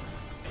it?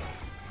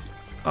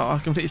 Oh, I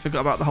completely forgot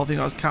about the whole thing.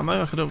 I was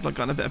camo. I could have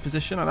gotten a better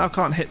position. I now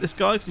can't hit this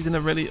guy because he's in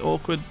a really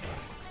awkward...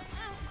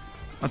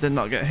 I did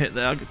not get hit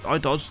there. I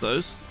dodged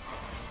those.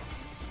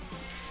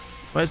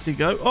 Where does he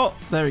go? Oh,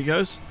 there he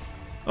goes.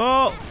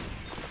 Oh!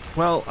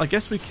 Well, I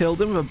guess we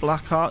killed him with a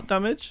black heart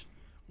damage.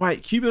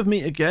 Wait, cube of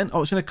meat again?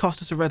 Oh, it's going to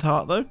cost us a red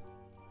heart, though.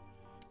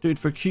 Dude,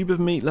 for a cube of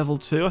meat level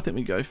 2, I think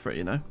we go for it,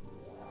 you know.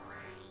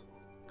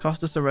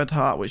 Cost us a red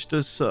heart, which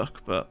does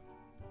suck, but...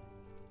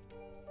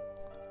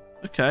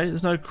 Okay,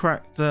 there's no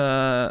cracked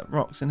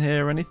rocks in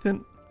here or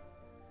anything.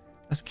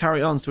 Let's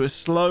carry on. So we're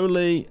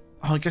slowly...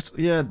 Oh, I guess,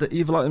 yeah, the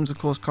evil items, of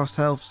course, cost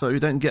health, so you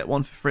don't get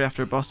one for free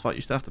after a boss fight.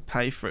 You still have to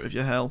pay for it with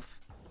your health.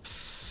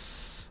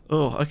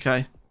 Oh,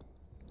 okay.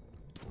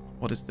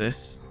 What is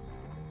this?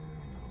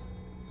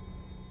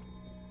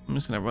 I'm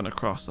just going to run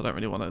across. I don't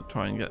really want to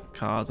try and get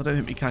cards. I don't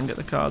think we can get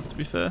the cards, to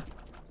be fair.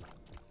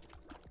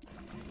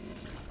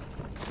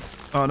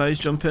 Oh, no, he's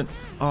jumping.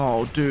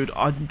 Oh, dude,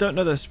 I don't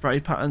know the spray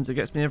patterns. It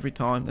gets me every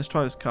time. Let's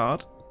try this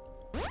card.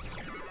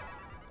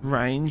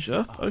 Range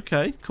up.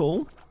 Okay,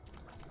 cool.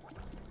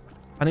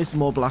 I need some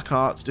more black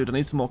hearts, dude. I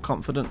need some more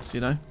confidence,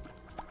 you know.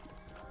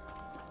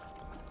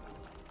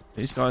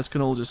 These guys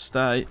can all just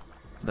stay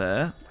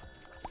there.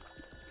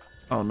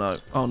 Oh, no.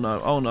 Oh, no.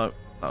 Oh, no.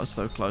 That was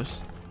so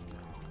close.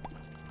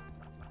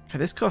 Okay,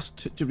 this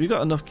costs... Dude, we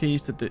got enough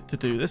keys to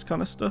do this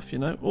kind of stuff, you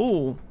know.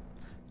 Oh,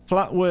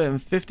 flatworm.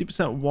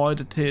 50%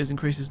 wider tiers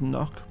increases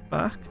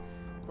knockback.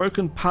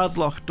 Broken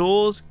padlock.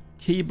 Doors,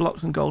 key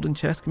blocks, and golden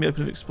chests can be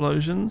opened with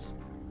explosions.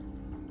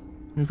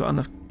 We've got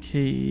enough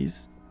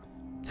keys.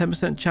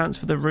 10% chance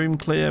for the room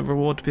clear.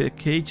 Reward to be a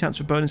key. Chance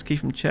for bonus key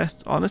from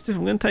chests. Honestly, if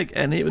I'm going to take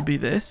any, it would be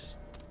this.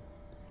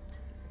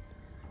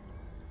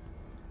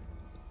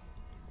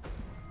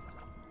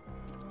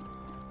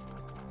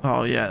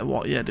 Oh, yeah.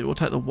 What? Yeah, dude. We'll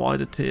take the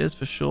wider tiers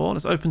for sure.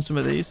 Let's open some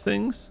of these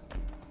things.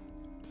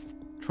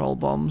 Troll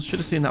bombs. Should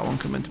have seen that one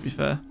come in, to be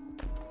fair.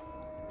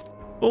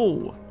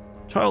 Oh.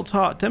 Child's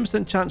heart.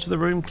 10% chance for the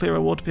room clear.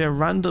 Reward to be a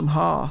random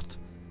heart.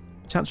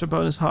 Chance for a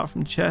bonus heart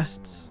from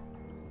chests.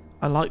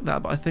 I like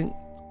that, but I think...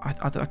 I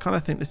kind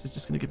of think this is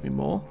just going to give me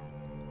more.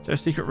 Is there a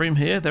secret room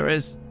here? There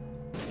is.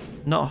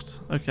 Not.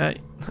 Okay.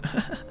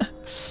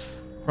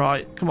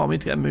 Right. Come on. We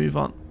need to get a move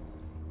on.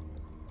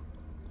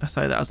 I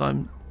say that as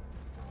I'm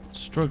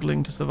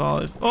struggling to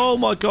survive. Oh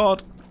my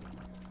god.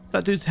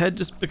 That dude's head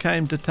just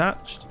became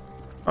detached.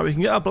 Right. We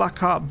can get our black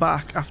heart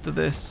back after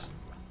this.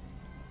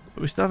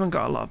 But we still haven't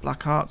got a lot of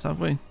black hearts, have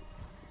we?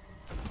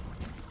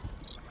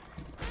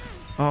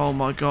 Oh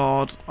my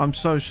god. I'm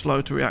so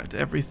slow to react to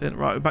everything.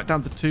 Right, we're back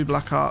down to 2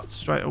 black hearts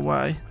straight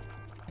away.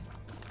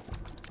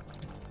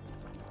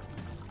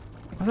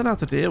 I don't know how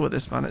to deal with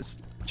this, man. It's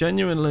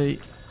genuinely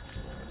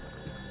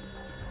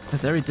a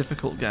very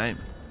difficult game.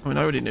 I mean,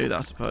 I already knew that,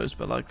 I suppose,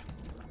 but like...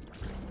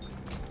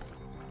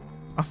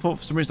 I thought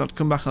for some reason I'd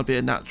come back and I'd be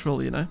a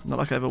natural, you know? Not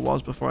like I ever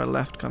was before I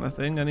left kind of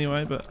thing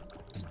anyway, but...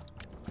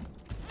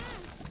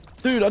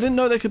 Dude, I didn't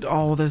know they could...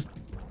 Oh, there's...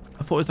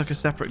 I thought it was like a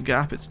separate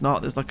gap. It's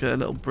not. There's like a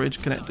little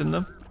bridge connecting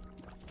them.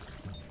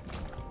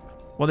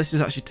 Well, this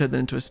is actually turned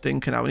into a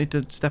stinker now. We need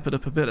to step it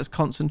up a bit. Let's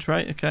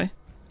concentrate, okay?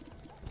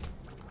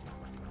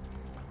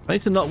 I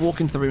need to not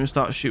walk into the room and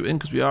start shooting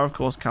because we are, of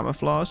course,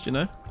 camouflaged, you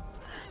know?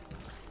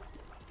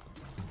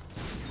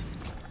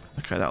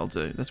 Okay, that'll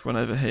do. Let's run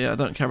over here. I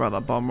don't care about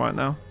that bomb right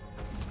now.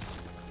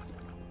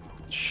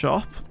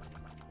 shop.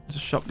 Is a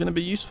shop going to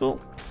be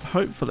useful?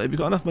 Hopefully. We've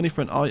got enough money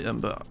for an item,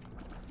 but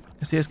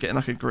I see us getting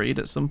like a greed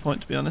at some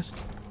point, to be honest.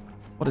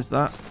 What is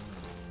that?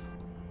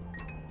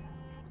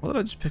 What did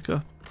I just pick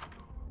up?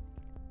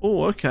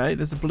 Oh, okay.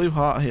 There's a blue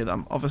heart here that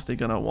I'm obviously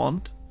going to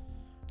want.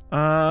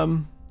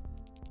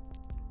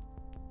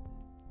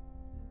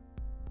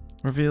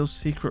 Reveals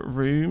secret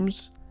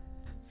rooms.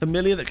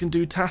 Familiar that can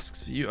do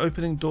tasks for you.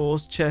 Opening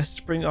doors, chests,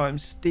 bring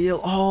items, steal.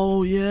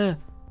 Oh, yeah.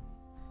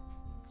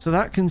 So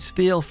that can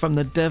steal from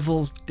the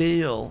devil's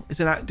deal.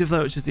 It's inactive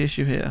though, which is the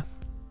issue here.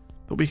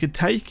 But we could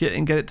take it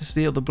and get it to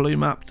steal the blue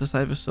map to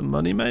save us some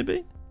money,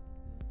 maybe?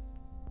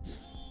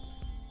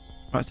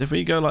 Right, so if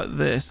we go like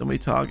this and we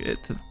target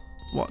it to,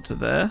 what, to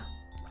there?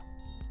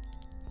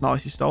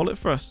 Nice, he stole it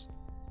for us.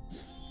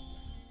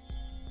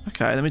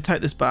 Okay, let me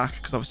take this back,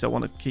 because obviously I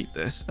want to keep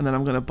this. And then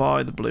I'm going to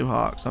buy the blue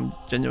heart, because I'm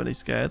genuinely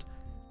scared.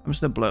 I'm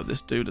just going to blow up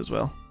this dude as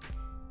well.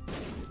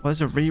 Well,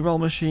 there's a reroll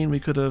machine we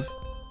could have...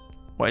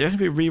 Wait, you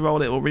reckon if we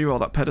reroll it, it will reroll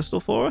that pedestal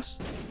for us?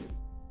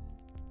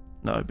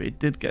 No, but it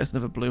did get us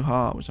another blue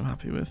heart, which I'm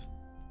happy with.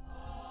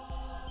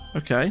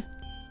 Okay.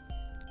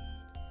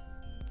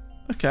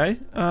 Okay.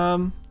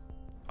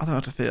 I don't know how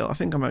to feel. I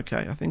think I'm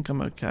okay. I think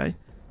I'm okay.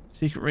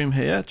 Secret room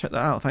here. Check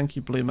that out. Thank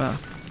you, blue map.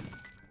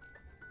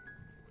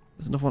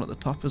 There's another one at the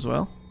top as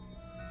well.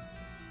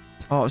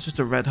 Oh, it's just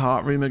a red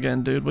heart room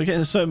again, dude. We're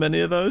getting so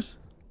many of those.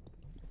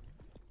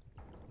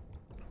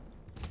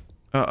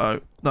 Uh-oh.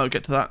 No,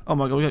 get to that. Oh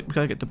my god, we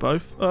gotta get to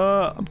both.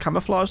 I'm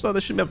camouflaged though.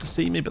 They shouldn't be able to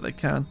see me, but they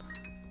can.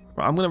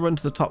 Right, I'm gonna run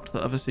to the top to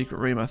the other secret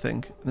room, I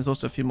think. And there's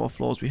also a few more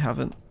floors we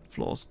haven't...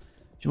 Floors.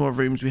 A few more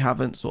rooms we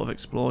haven't sort of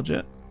explored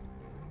yet.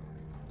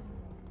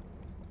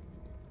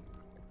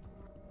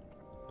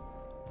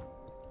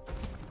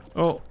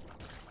 Oh.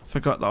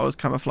 Forgot that I was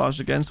camouflaged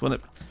again, so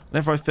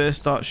whenever I first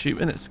start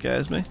shooting, it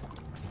scares me.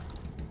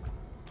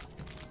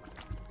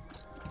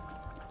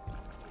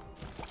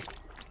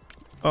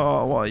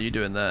 Oh, what are you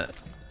doing there?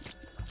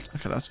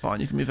 Okay, that's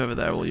fine. You can move over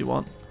there all you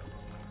want.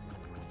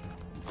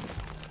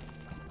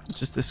 It's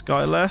just this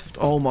guy left.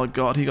 Oh my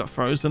god, he got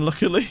frozen,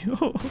 luckily.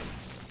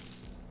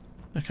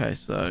 Okay,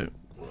 so...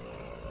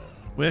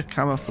 We're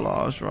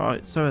camouflaged,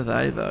 right? So are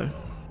they, though.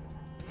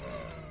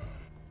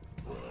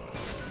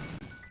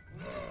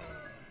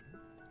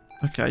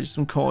 Okay, just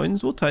some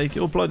coins. We'll take it.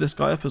 We'll blow this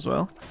guy up as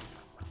well.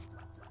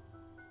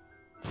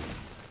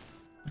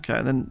 Okay,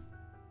 and then...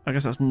 I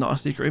guess that's not a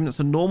secret room. That's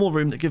a normal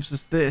room that gives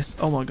us this.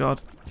 Oh my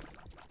god.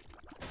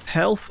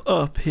 Health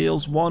up.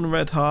 Heals 1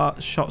 red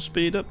heart. Shot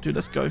speed up. Dude,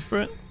 let's go for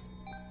it.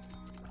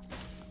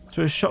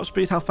 So is shot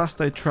speed how fast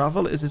they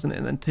travel isn't it?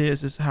 And then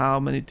tears is how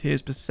many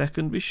tears per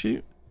second we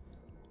shoot.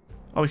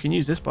 Oh, we can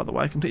use this, by the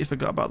way. I completely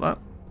forgot about that.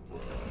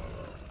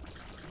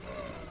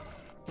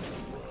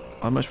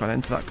 I almost ran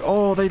into that.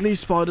 Oh, they leave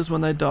spiders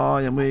when they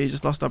die, and we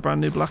just lost our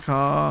brand new black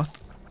heart.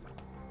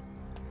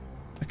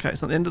 Okay,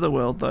 it's not the end of the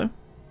world, though.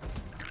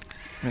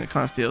 I mean, it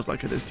kind of feels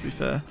like it is, to be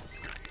fair.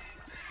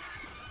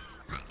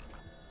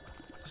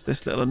 It's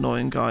this little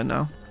annoying guy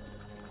now.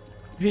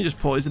 You can just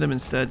poison him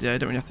instead. Yeah, you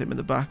don't really have to hit him in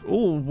the back.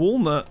 Oh,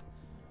 walnut.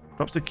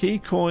 Drops a key,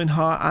 coin,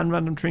 heart, and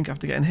random trinket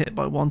after getting hit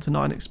by 1 to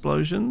 9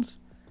 explosions.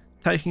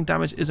 Taking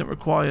damage isn't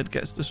required.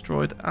 Gets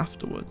destroyed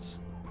afterwards.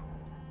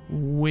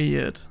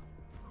 Weird.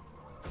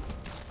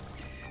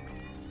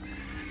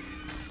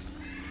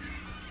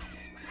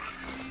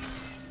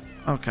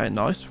 Okay,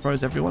 nice.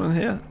 Throws everyone in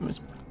here.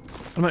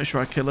 I'll make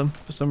sure I kill him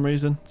for some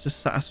reason. It's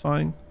just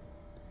satisfying.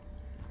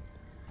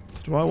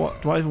 So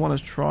do I even want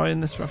to try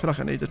in this room? I feel like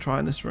I need to try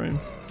in this room.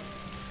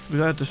 We've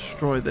got to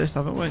destroy this,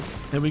 haven't we?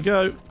 Here we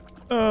go.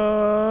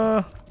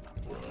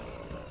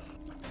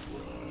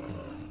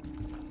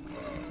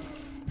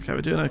 Okay,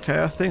 we're doing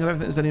okay, I think. I don't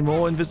think there's any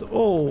more invisible.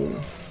 Oh.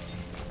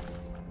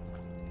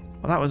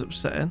 Well, that was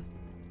upsetting.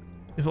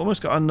 We've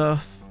almost got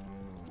enough.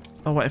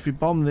 Oh, wait. If we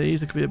bomb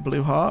these, there could be a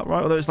blue heart,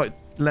 right? Although it's like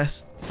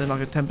less than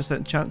like a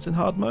 10% chance in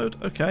hard mode.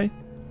 Okay.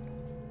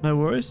 No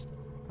worries.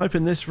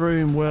 Hoping this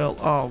room will...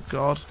 Oh,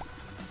 God.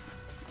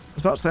 I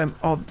was about to say...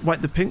 Oh,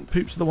 wait. The pink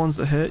poops are the ones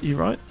that hurt you,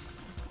 right?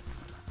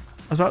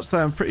 I was about to say,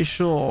 I'm pretty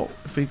sure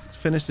if we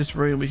finish this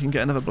room, we can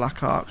get another black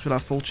heart. We'll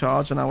have full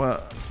charge on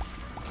our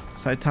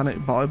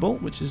satanic Bible,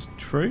 which is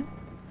true.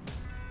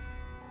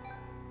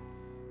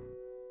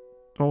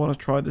 Do I want to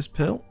try this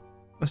pill?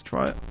 Let's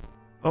try it.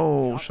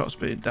 Oh, shot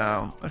speed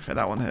down. Okay,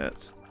 that one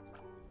hurts.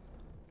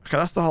 Okay,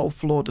 that's the whole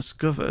floor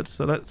discovered.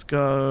 So let's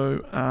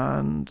go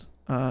and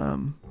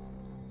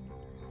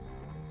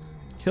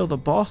kill the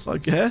boss, I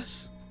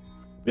guess.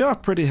 We are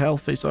pretty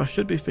healthy, so I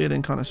should be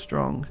feeling kind of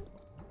strong.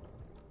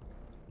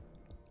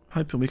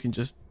 Hoping we can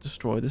just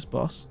destroy this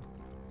boss.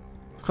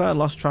 I've kind of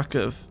lost track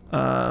of...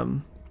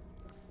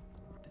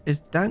 is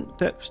Dank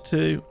Depths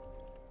to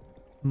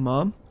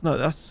Mum? No,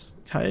 that's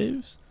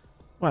caves.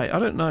 Wait, I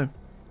don't know.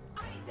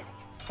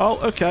 Oh,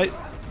 okay.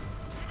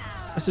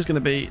 This is going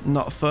to be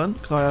not fun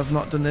because I have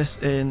not done this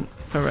in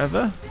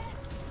forever.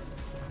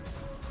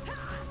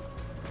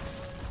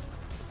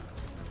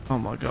 Oh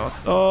my god.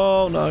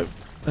 Oh no.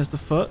 There's the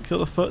foot. Kill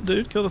the foot,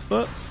 dude. Kill the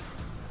foot.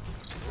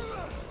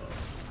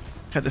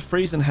 Okay, the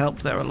freezing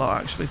helped there a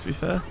lot, actually, to be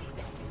fair.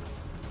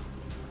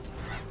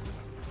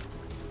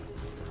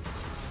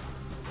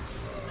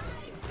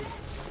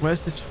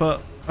 Where's this foot?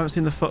 I haven't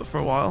seen the foot for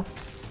a while.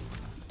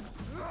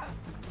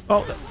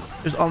 Oh,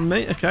 it was on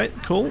me. Okay,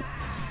 cool.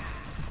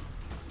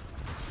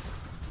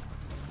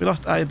 We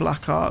lost a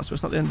black heart, so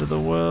it's not the end of the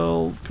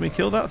world. Can we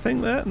kill that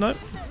thing there? No.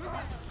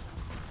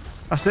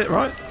 That's it,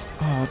 right?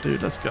 Oh,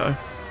 dude, let's go.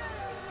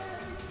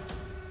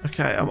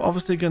 Okay, I'm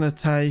obviously going to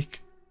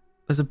take...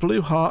 There's a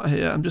blue heart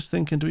here. I'm just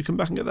thinking, do we come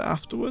back and get that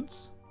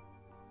afterwards?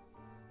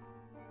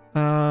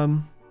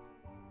 Okay,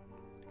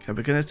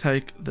 we're going to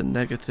take the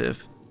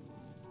negative.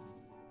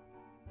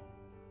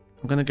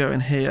 I'm going to go in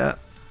here.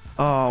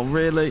 Oh,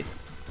 really?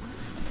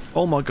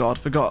 Oh my god,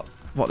 forgot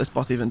what this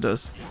boss even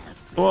does.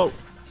 Whoa.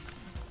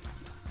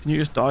 Can you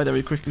just die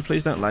very quickly,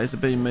 please? Don't laser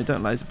beam me.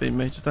 Don't laser beam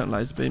me. Just don't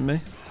laser beam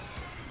me.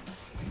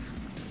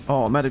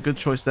 Oh, I made a good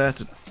choice there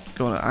to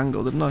go on an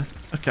angle, didn't I?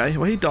 Okay,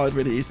 well, he died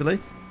really easily.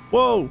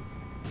 Whoa!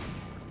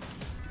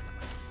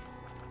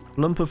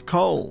 Lump of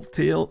coal.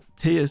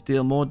 Tears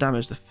deal more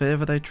damage the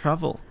further they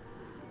travel.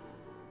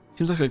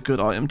 Seems like a good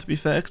item, to be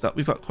fair, because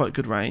we've got quite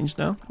good range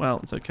now. Well,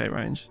 it's okay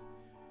range.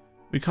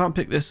 We can't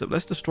pick this up.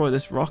 Let's destroy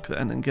this rock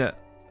then and get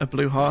a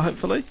blue heart,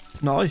 hopefully.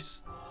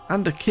 Nice.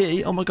 And a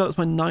key. Oh my god, that's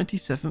my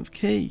 97th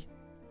key.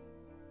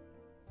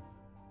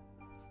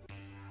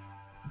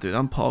 Dude,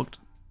 I'm pogged.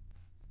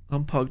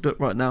 I'm pogged up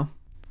right now.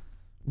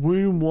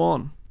 Womb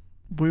 1.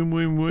 Womb,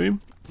 womb,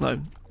 womb. No.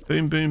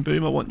 Boom, boom,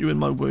 boom. I want you in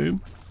my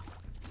womb.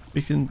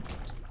 We can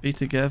be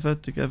together.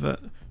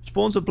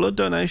 Spawns a blood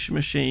donation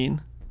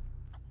machine.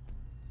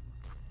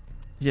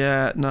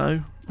 Yeah,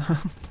 no.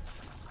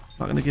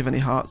 Not going to give any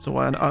hearts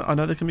away. I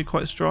know they can be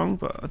quite strong,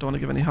 but I don't want to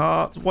give any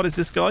hearts. What is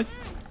this guy?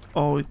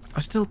 Oh,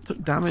 I still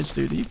took damage,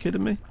 dude. Are you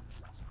kidding me?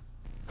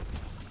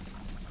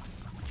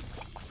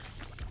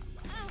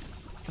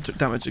 I took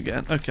damage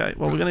again. Okay,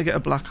 well, we're going to get a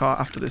black heart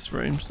after this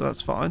room, so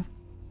that's fine.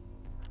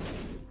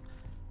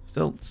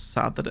 Still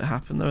sad that it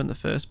happened, though, in the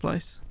first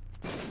place.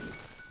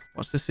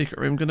 What's this secret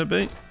room going to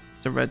be?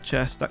 It's a red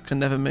chest. That can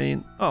never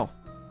mean... Oh.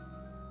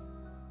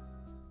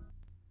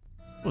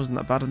 Wasn't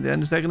that bad in the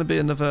end. Is there going to be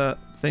another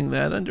thing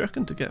there then, do you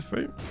reckon, to get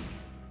through?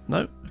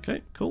 No?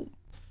 Okay, cool.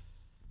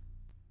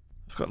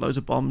 I've got loads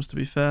of bombs, to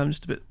be fair. I'm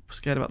just a bit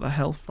scared about the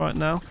health right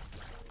now.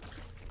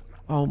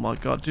 Oh my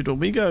god, dude,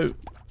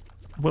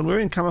 when we're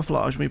in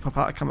camouflage, when we pop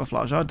out of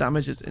camouflage, our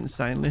damage is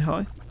insanely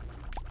high.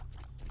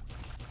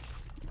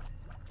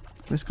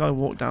 This guy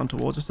walked down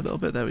towards us a little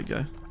bit. There we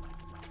go.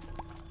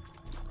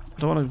 I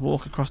don't want to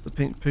walk across the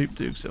pink poop,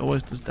 dude, because it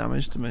always does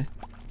damage to me.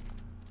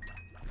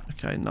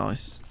 Okay,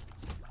 nice.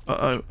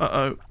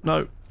 Uh-oh,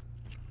 no.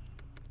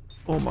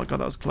 Oh my god,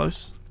 that was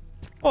close.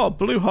 Oh,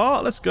 blue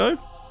heart, let's go.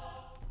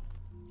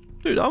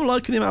 Dude, I'm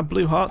liking the amount of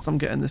blue hearts I'm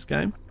getting this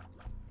game.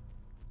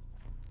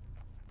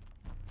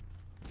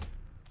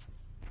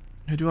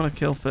 Who do you want to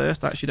kill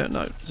first? I actually don't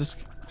know.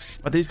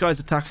 But these guys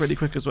attack really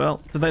quick as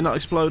well. Did they not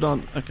explode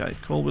on? Okay,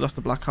 cool. We lost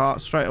the black heart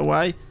straight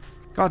away.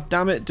 God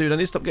damn it, dude. I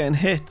need to stop getting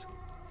hit.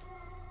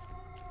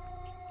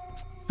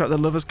 But the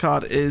lover's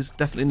card is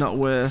definitely not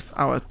worth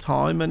our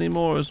time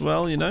anymore as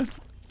well, you know?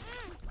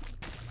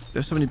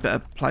 There's so many better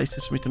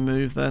places for me to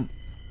move then.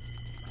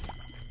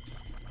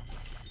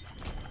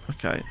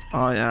 Okay,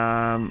 I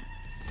am...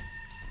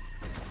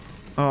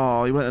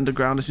 Oh, he went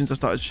underground as soon as I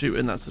started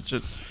shooting. That's such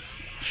a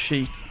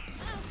cheat.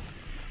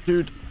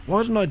 Dude,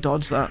 why didn't I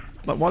dodge that?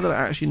 Like, why did I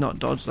actually not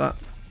dodge that?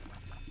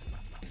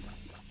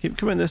 Keep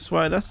coming this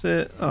way, that's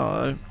it.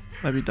 Oh,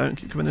 maybe don't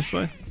keep coming this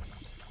way.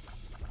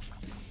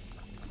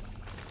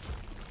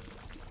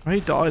 He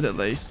died at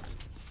least.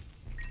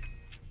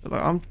 But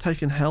like, I'm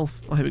taking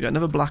health. Oh, here we go.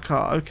 Another black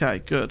heart. Okay,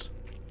 good.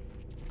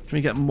 Can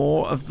we get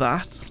more of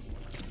that?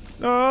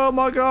 Oh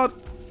my god.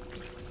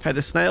 Okay,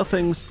 the snail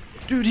things.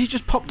 Dude, he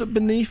just popped up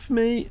beneath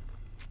me.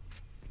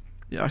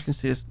 Yeah, I can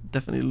see us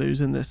definitely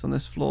losing this on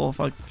this floor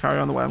if I carry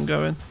on the way I'm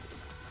going.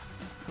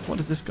 What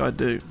does this guy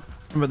do?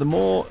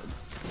 Remember,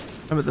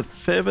 the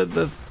further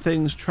the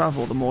things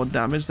travel, the more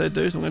damage they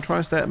do. So I'm going to try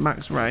and stay at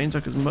max range,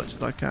 like as much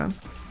as I can.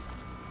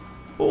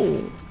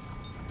 Oh.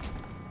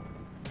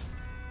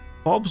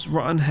 Bob's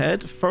rotten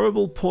head.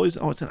 Throwable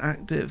poison. Oh, it's an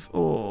active.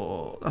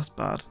 Oh, that's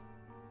bad.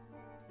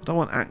 I don't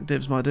want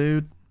actives, my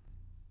dude.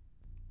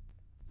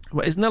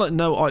 Wait, isn't there like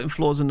no item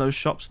floors and no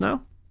shops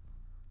now?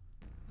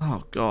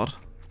 Oh, God.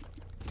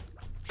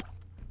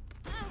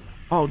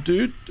 Oh,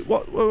 dude.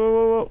 What? Whoa, whoa,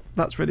 whoa, whoa.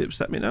 That's really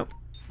upset me now.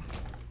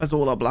 As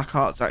all our black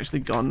hearts actually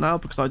gone now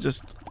because I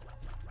just...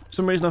 For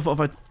some reason I thought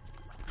if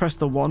I pressed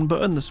the 1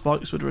 button, the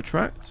spikes would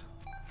retract.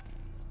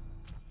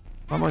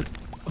 Oh my...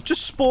 I've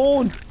just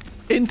spawned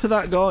into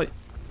that guy.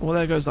 Well,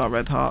 there goes our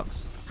red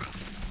hearts.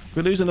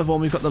 We're losing another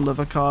one. We've got the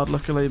lover card,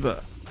 luckily,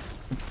 but...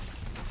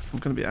 I'm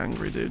going to be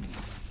angry, dude.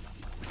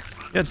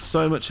 He had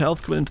so much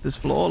health coming into this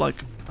floor.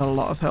 Like, a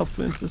lot of health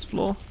coming into this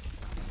floor.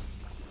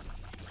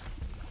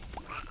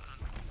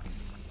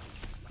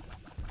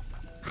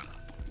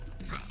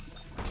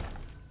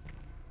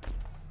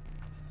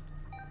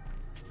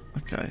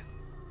 Okay.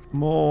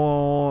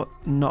 More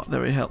not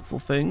very helpful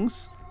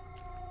things.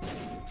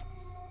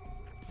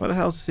 Where the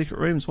hell's the secret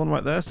room? There's one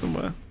right there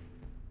somewhere.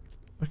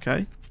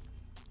 Okay.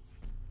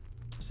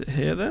 Is it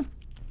here then?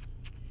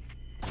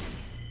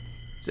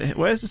 Is it here?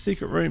 Where's the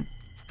secret room?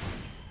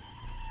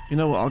 You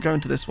know what? I'll go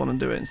into this one and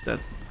do it instead.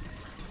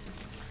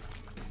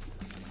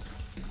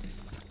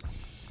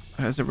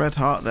 There's a red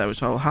heart there,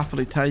 which I will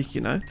happily take,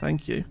 you know.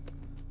 Thank you.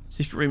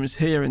 Secret room is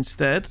here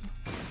instead.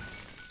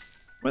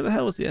 Where the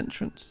hell is the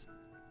entrance?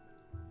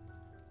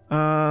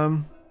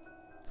 Can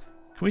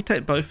we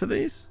take both of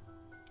these?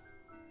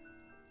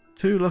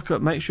 2 look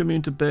up. Makes you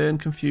immune to burn,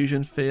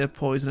 confusion, fear,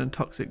 poison, and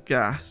toxic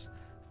gas.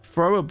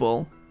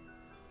 Throwable.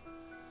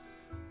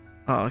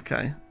 Oh,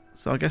 okay.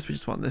 So I guess we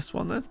just want this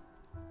one then.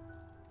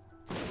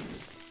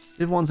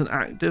 The other one's an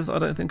active that I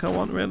don't think I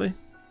want really.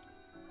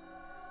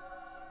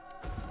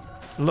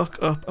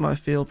 Look up and I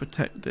feel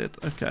protected.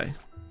 Okay.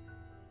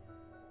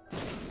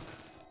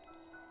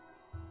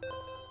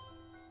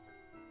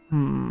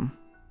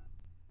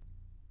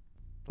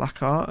 Black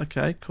heart.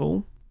 Okay,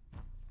 cool.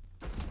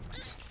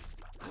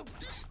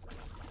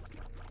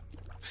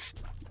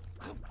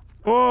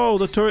 Whoa,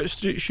 the turret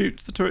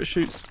shoots. The turret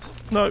shoots.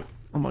 No.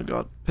 Oh my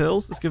god.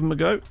 Pills. Let's give them a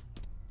go.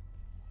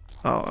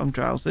 Oh, I'm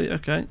drowsy.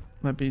 Okay.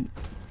 Maybe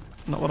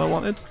not what I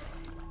wanted.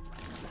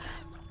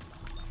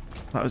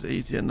 That was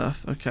easy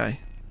enough. Okay.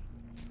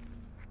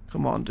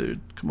 Come on,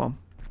 dude. Come on.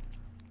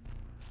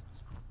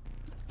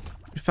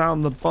 We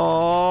found the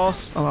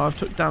boss. And I've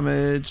took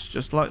damage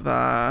just like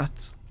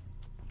that.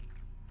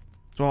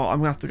 So I'm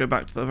going to have to go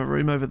back to the other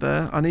room over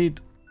there. I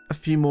need a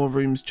few more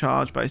rooms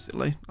charged,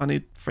 basically. I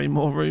need 3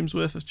 more rooms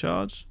worth of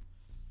charge.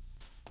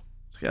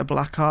 Let's get a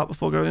black heart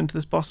before going into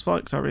this boss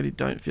fight, because I really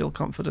don't feel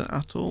confident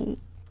at all.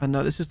 And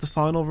no, this is the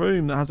final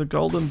room that has a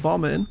golden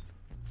bomb in.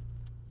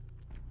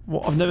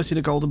 What? I've never seen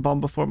a golden bomb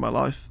before in my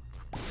life.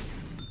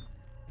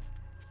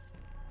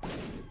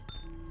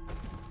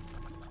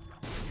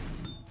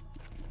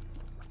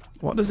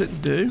 What does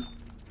it do?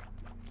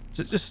 Does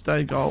it just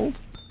stay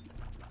gold?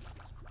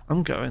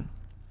 I'm going.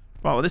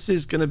 Right, well, this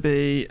is going to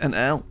be an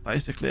L,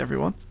 basically,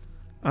 everyone.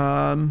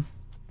 Yeah,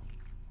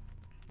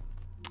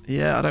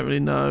 I don't really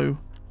know.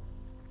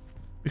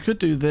 We could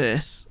do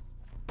this.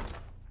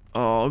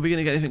 Oh, are we going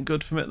to get anything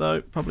good from it,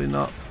 though? Probably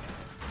not.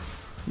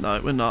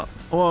 No, we're not.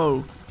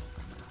 Whoa.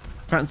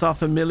 Grants our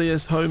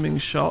familiars homing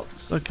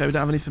shots. Okay, we don't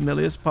have any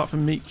familiars apart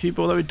from Meat Cube,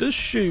 although it does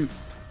shoot.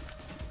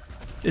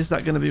 Is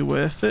that going to be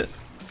worth it?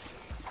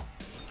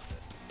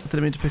 I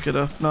didn't mean to pick it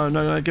up. No,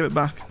 no, no, give it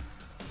back.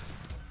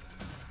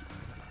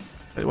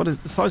 Wait, what is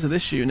the size of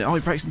this unit? Oh,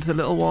 he breaks into the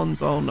little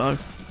ones. Oh, no.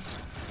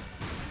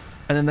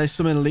 And then they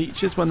summon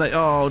leeches when they...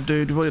 Oh,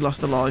 dude, we've already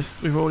lost a life.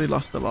 We've already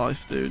lost a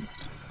life, dude.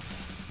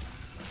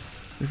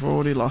 We've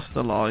already lost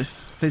a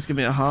life. Please give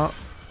me a heart.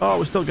 Oh,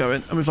 we're still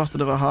going. And we've lost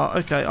another heart.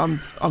 Okay, I'm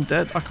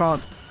dead. I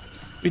can't...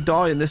 We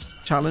die in this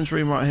challenge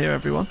room right here,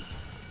 everyone.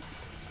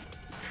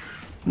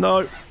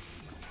 No.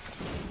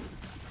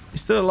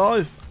 He's still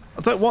alive.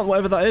 I don't want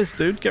whatever that is,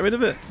 dude. Get rid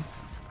of it.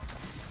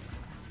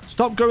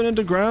 Stop going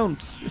underground.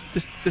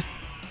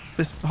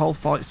 This whole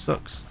fight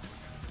sucks.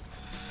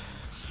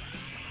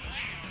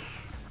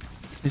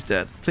 He's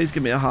dead. Please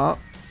give me a heart.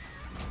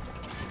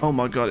 Oh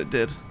my god, it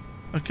did.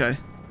 Okay.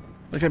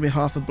 That gave me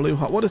half a blue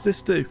heart. What does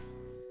this do?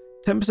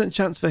 10%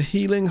 chance for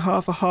healing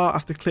half a heart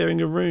after clearing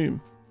a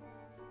room.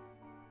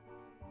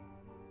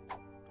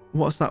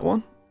 What's that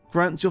one?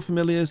 Grants your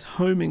familiars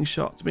homing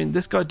shots. I mean,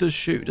 this guy does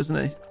shoot,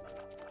 doesn't he?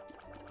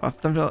 I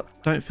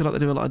don't feel like they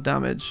do a lot of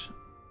damage.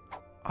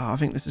 Oh, I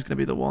think this is going to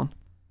be the one.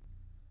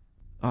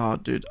 Oh,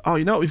 dude. Oh,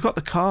 you know what? We've got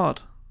the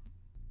card.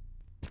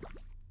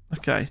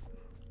 Okay.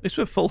 At least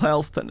we're full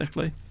health,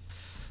 technically.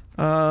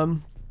 Right,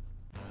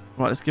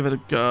 let's give it a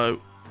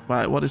go.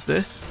 Wait, what is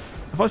this?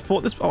 Have I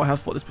fought this? Oh, I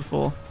have fought this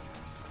before.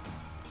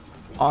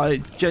 I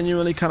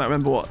genuinely cannot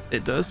remember what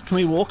it does. Can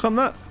we walk on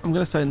that? I'm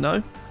going to say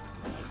no.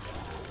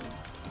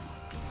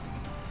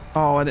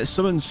 Oh, and it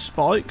summons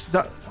spikes. Is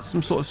that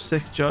some sort of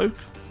sick joke?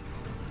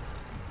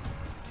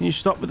 Can you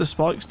stop with the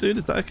spikes, dude?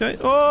 Is that okay?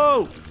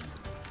 Oh!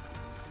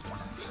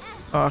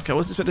 Okay, I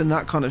wasn't expecting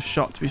that kind of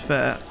shot, to be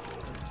fair.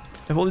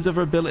 You have all these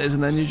other abilities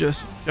and then you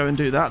just go and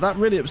do that. That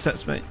really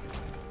upsets me.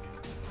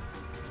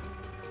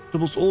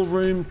 Doubles all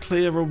room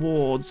clear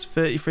rewards.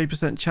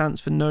 33% chance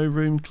for no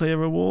room clear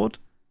reward.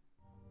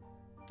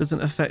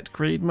 Doesn't affect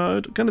greed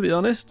mode. I'm going to be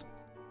honest.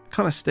 It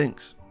kind of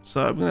stinks.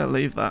 So I'm going to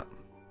leave that.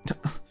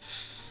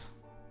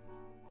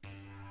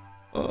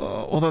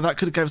 Although that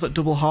could have given us like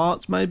double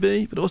hearts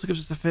maybe, but it also gives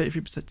us a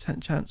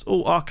 33% chance.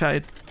 Oh,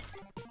 arcade.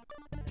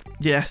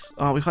 Yes.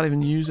 Oh, we can't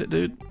even use it,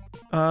 dude.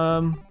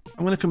 I'm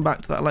going to come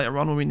back to that later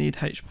on when we need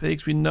HP,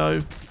 because we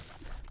know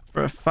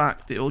for a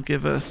fact it will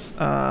give us...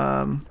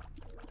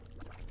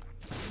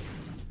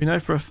 we know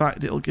for a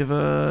fact it will give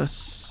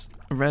us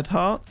red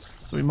hearts,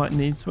 so we might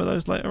need some of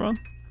those later on.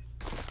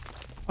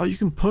 Oh, you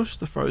can push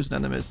the frozen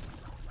enemies.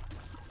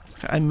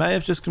 Okay, I may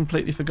have just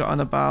completely forgotten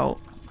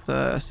about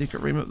the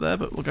secret room up there,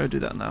 but we'll go do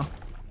that now.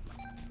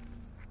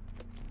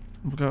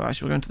 We'll go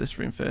into this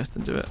room first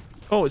and do it.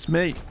 Oh, it's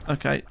me.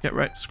 Okay, get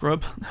wrecked,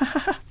 scrub.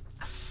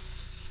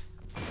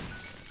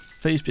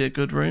 Please be a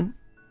good room.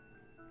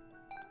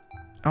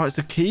 Oh, it's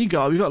the key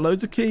guy. We got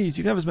loads of keys.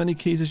 You can have as many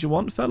keys as you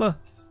want, fella.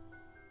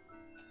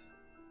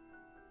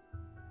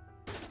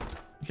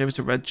 He gave us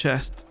a red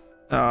chest.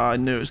 I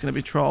knew it was going to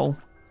be troll.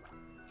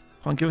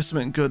 Come on, give us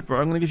something good, bro.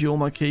 I'm going to give you all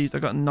my keys. I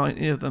got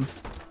 90 of them.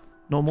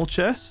 Normal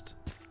chest.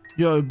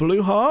 Yo,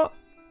 blue heart.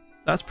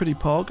 That's pretty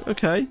pog.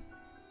 Okay.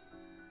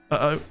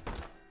 Uh-oh.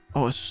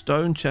 Oh, a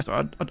stone chest.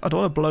 I don't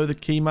want to blow the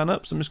key man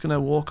up, so I'm just going to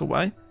walk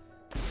away.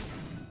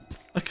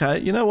 Okay,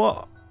 you know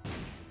what?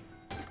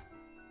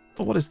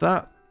 Oh, what is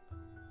that?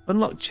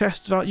 Unlock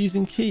chest without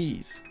using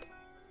keys.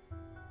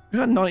 We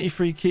got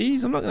 93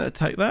 keys. I'm not going to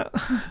take that.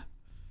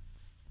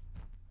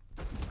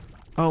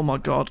 Oh my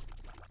god.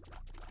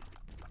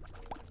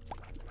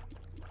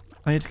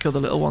 I need to kill the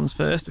little ones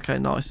first. Okay,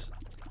 nice.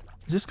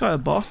 Is this guy a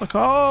boss? Like,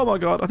 oh my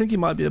god. I think he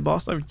might be a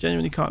boss. I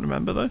genuinely can't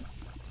remember though.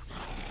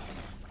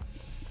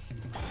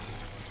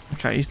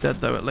 Okay, he's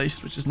dead though at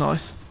least, which is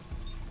nice.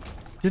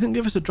 Didn't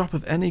give us a drop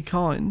of any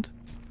kind.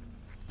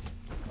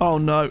 Oh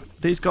no.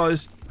 These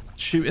guys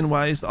shoot in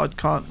ways that I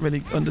can't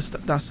really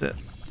understand. That's it.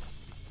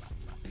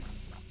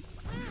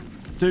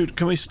 Dude,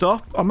 can we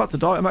stop? I'm about to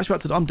die. I'm actually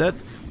about to die. I'm dead.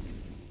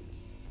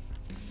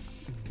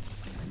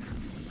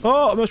 Oh,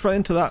 I almost ran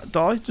into that.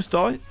 Die. Just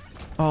die.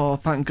 Oh,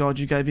 thank God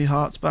you gave me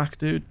hearts back,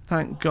 dude.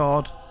 Thank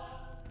God.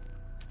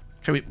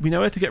 Okay, we know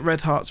where to get red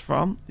hearts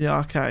from. The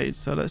arcade.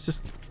 So let's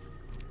just...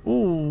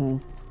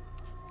 Ooh.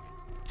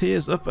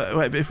 Tears up. Wait,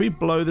 but if we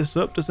blow this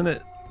up, doesn't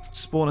it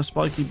spawn a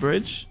spiky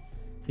bridge?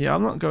 Yeah,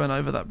 I'm not going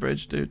over that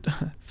bridge, dude.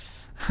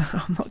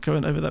 I'm not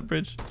going over that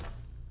bridge.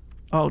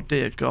 Oh,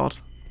 dear God.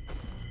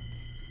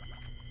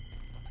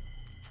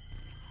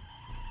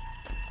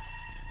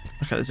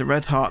 Okay, there's a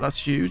red heart. That's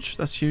huge.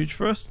 That's huge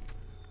for us.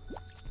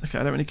 Okay,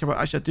 I don't really care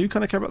about... Actually, I do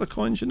kind of care about the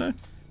coins, you know.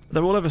 But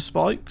they're all over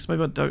spikes.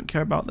 Maybe I don't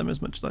care about them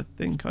as much as I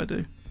think I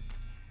do.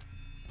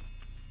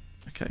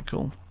 Okay,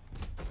 cool.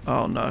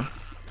 Oh, no.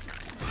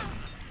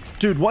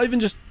 Dude, what even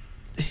just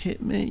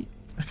hit me?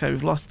 Okay,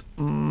 we've lost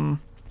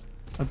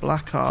a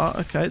black heart.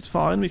 Okay, it's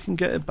fine. We can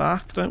get it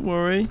back. Don't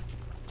worry.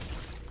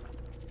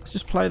 Let's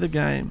just play the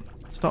game.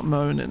 Stop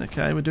moaning,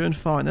 okay? We're doing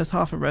fine. There's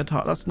half a red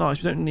heart. That's nice.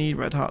 We don't need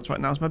red hearts right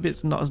now, so maybe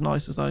it's not as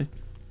nice as I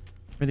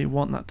really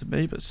want that to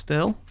be, but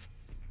still.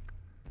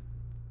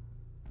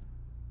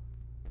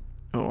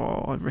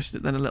 Oh, I risked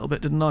it then a little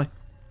bit, didn't I?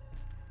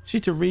 Just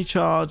need to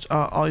recharge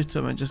our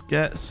item and just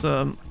get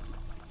some...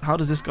 How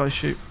does this guy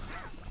shoot?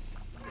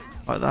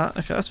 Like that?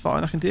 Okay, that's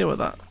fine. I can deal with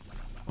that.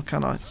 Or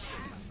can I?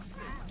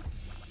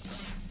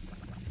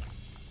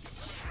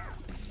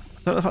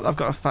 Don't know the fact that I've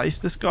got to face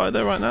this guy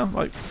though right now.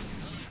 Like...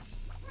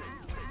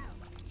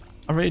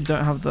 I really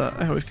don't have the...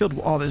 Oh, we've killed...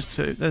 Oh, there's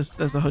two. There's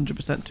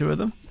 100% two of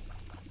them.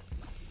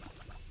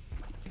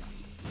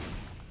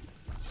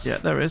 Yeah,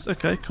 there is.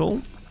 Okay,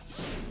 cool.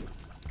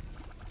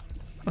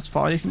 That's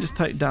fine. You can just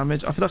take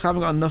damage. I feel like I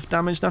haven't got enough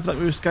damage now. I feel like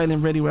we were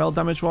scaling really well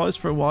damage-wise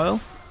for a while.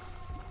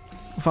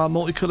 With our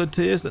multicolored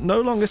tiers that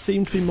no longer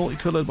seem to be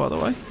multicolored, by the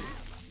way.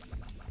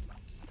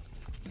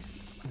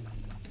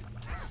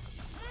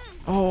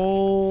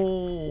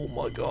 Oh,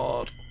 my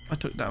God. I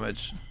took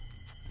damage.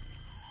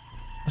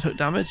 I took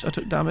damage, I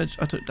took damage,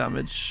 I took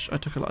damage. I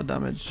took a lot of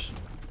damage.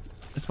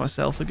 It's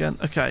myself again.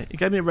 Okay, it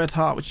gave me a red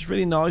heart, which is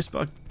really nice,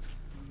 but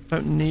I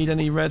don't need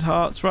any red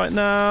hearts right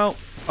now.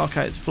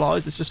 Okay, it's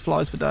flies. It's just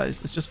flies for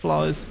days. It's just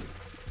flies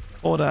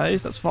for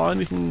days. That's fine.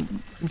 We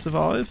can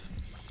survive.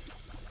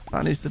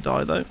 That needs to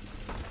die, though.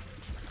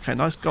 Okay,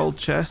 nice gold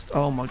chest.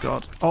 Oh, my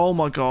God. Oh,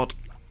 my God.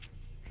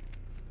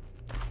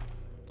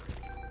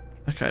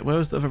 Okay,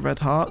 where's the other red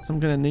hearts? I'm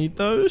going to need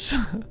those.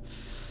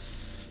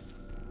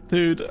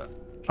 Dude...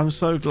 I'm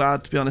so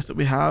glad, to be honest, that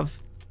we have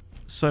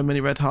so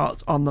many red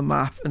hearts on the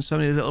map and so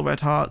many little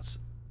red hearts,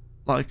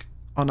 like,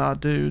 on our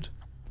dude.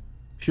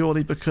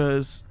 Purely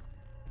because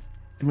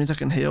it means I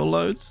can heal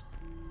loads.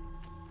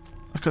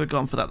 I could have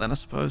gone for that then, I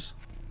suppose.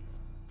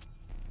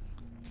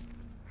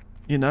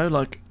 You know,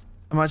 like,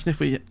 imagine if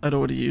we had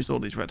already used all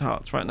these red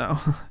hearts right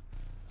now.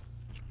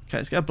 Okay,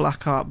 let's get a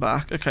black heart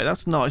back. Okay,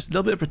 that's nice. A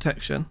little bit of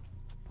protection.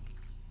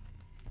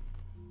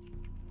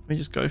 Let me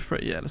just go for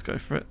it. Yeah, let's go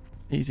for it.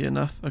 Easy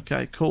enough.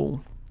 Okay,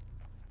 cool.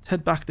 Let's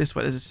head back this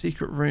way. There's a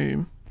secret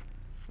room.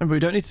 Remember, we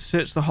don't need to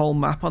search the whole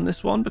map on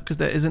this one because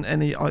there isn't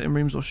any item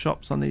rooms or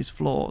shops on these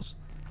floors.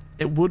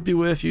 It would be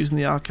worth using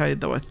the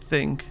arcade, though, I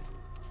think,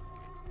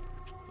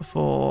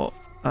 before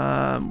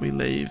we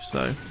leave,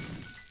 so...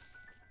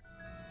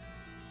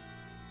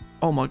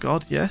 Oh my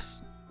God,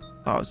 yes.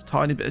 Oh, it's a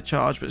tiny bit of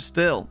charge, but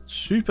still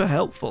super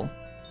helpful.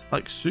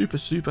 Like, super,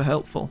 super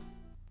helpful.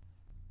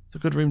 It's a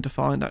good room to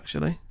find,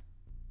 actually.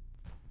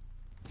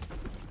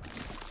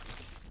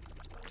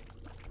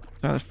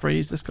 Trying to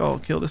freeze this guy or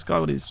kill this guy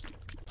with his...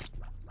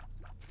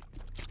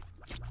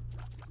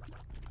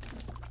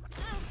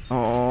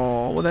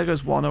 Oh, well, there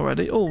goes one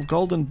already. Oh,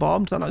 golden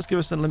bomb. Does that not give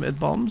us unlimited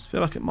bombs? Feel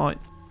like it might.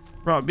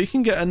 Right, we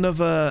can get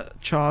another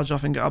charge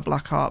off and get our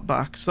black heart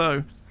back.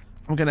 So,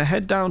 I'm going to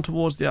head down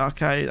towards the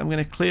arcade. I'm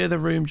going to clear the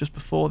room just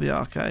before the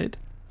arcade.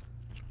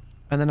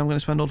 And then I'm going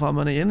to spend all of our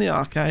money in the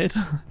arcade.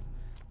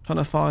 Trying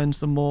to find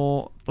some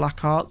more black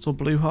hearts or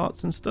blue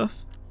hearts and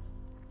stuff.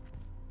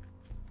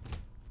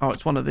 Oh,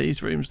 it's one of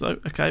these rooms though.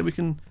 Okay, we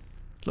can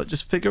look.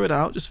 Just figure it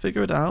out. Just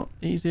figure it out.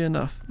 Easy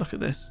enough. Look at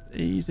this.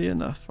 Easy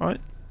enough,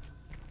 right?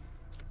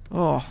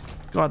 Oh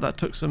God, that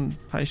took some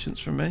patience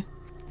from me.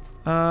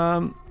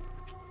 So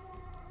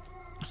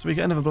we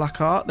get another black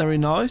heart. Very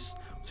nice.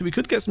 So we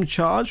could get some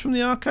charge from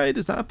the arcade.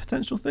 Is that a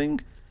potential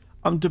thing?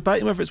 I'm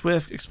debating whether it's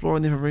worth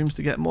exploring the other rooms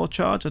to get more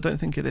charge. I don't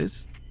think it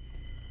is.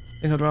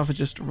 I think I'd rather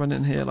just run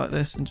in here like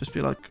this and just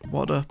be like,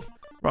 what up?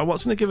 Right,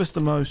 what's going to give us the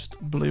most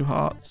blue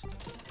hearts?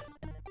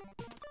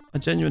 I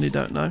genuinely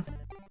don't know.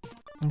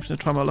 I'm just going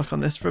to try my luck on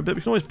this for a bit.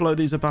 We can always blow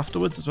these up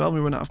afterwards as well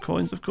when we run out of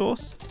coins, of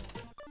course.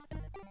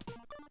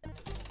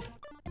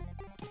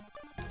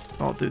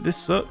 Oh, dude, this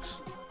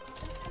sucks.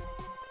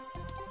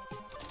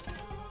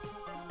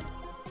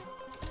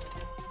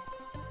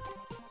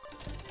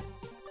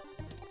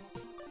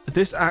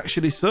 This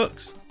actually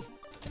sucks.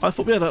 I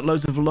thought we had like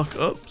loads of luck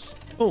ups.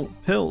 Oh,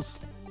 pills.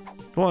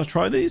 Do I want to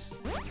try these?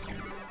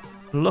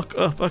 Luck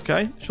up,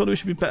 okay. Surely we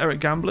should be better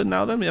at gambling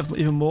now then. We have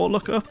even more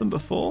luck up than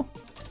before.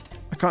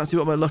 I can't see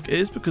what my luck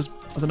is because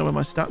I don't know where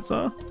my stats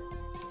are.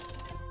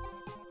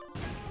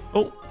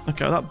 Oh,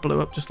 okay, that blew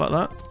up just like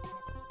that.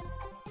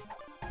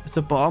 It's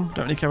a bomb.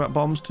 Don't really care about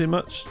bombs too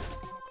much.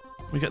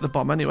 We get the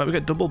bomb anyway. We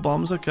get double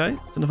bombs, okay.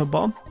 It's another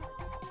bomb.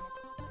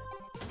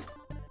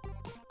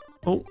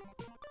 Oh,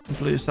 you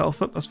blew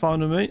yourself up. That's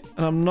fine with me.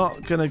 And I'm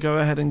not going to go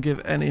ahead and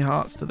give any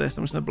hearts to this.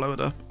 I'm just going to blow it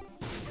up.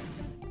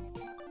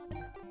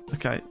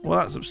 Okay, well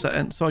that's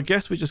upsetting. So I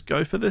guess we just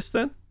go for this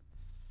then.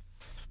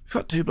 We've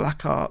got 2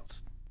 black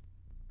hearts.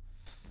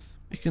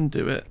 We can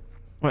do it.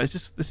 Wait,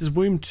 this is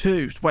womb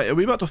 2. Wait, are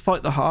we about to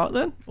fight the heart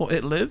then? Or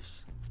it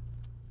lives?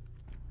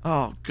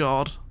 Oh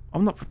God.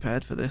 I'm not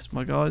prepared for this,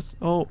 my guys.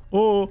 Oh.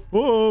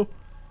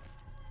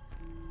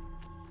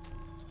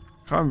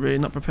 I'm really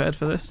not prepared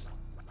for this.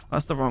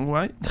 That's the wrong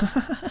way.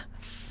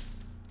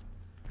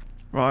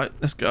 Right,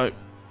 let's go.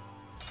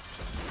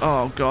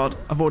 Oh God,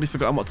 I've already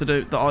forgotten what to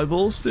do. The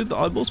eyeballs, dude, the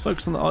eyeballs.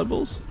 Focus on the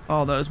eyeballs.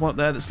 Oh, there's one up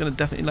there that's going to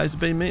definitely laser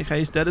beam me. Okay,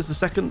 he's dead. There's the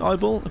second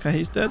eyeball. Okay,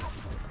 he's dead.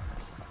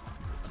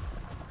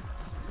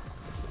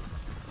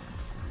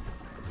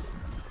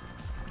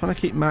 Trying to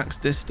keep max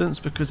distance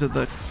because of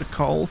the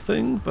coal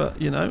thing,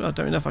 but you know, I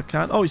don't know if I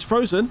can. Oh, he's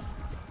frozen.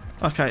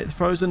 Okay, the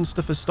frozen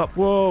stuff has stopped.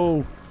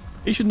 Whoa.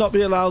 He should not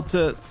be allowed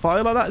to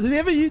fire like that. Did he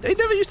ever use, he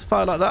never used to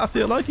fire like that, I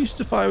feel like. He used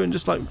to fire in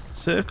just like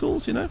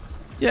circles, you know?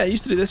 Yeah, he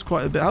used to do this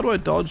quite a bit. How do I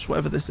dodge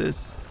whatever this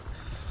is?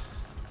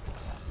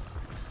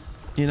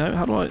 You know,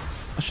 how do I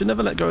should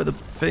never let go of the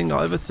thing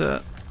either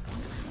to...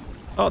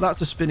 Oh, that's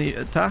a spinny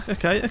attack.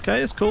 Okay,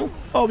 it's cool.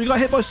 Oh, we got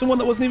hit by someone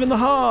that wasn't even the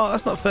heart.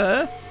 That's not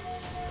fair.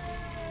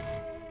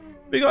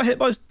 We got hit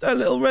by a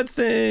little red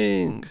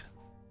thing.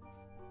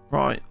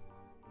 Right.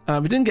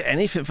 We didn't get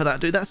anything for that,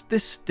 dude.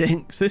 This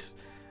stinks.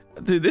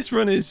 Dude, this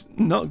run is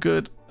not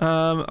good.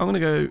 I'm going to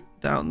go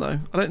down, though.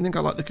 I don't think I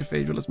like the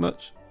cathedral as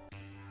much.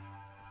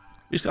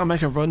 We just got to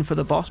make a run for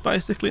the boss,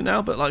 basically,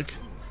 now. But, like,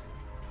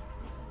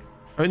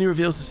 only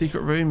reveals the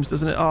secret rooms,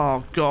 doesn't it?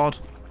 Oh, God.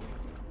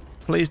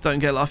 Please don't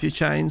get off your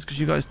chains, because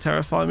you guys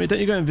terrify me. Don't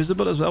you go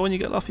invisible as well when you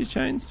get off your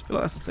chains? I feel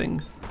like that's a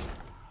thing.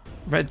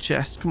 Red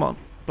chest. Come on.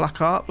 Black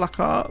heart. Black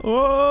heart.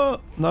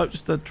 Oh! No,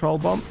 just a troll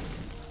bomb.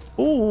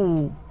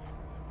 Ooh.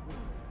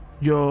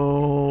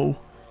 Yo.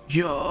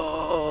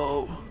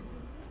 Yo.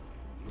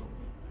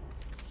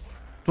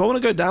 Do I want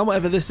to go down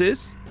whatever this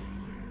is?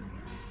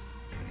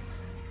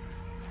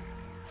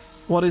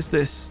 What is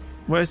this?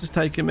 Where is this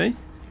taking me?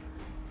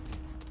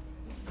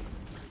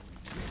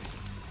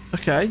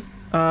 Okay.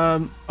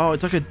 Oh,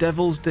 it's like a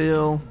devil's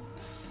deal.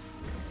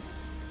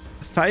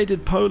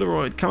 Faded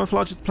Polaroid.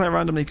 Camouflages the player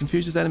randomly.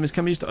 Confuses enemies.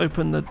 Can be used to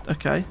open the...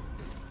 Okay.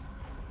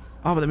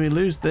 Oh, but then we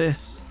lose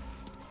this.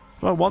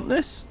 Do I want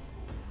this?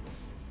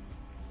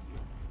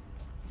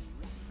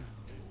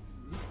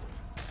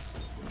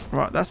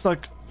 Right, that's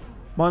like...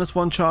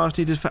 -1 charge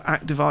needed for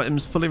active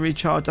items, fully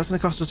recharged. That's going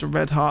to cost us a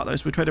red heart though,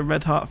 so we trade a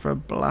red heart for a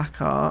black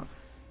heart.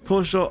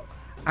 Cause your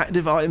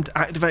active item to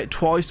activate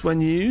twice when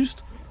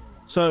used.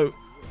 So,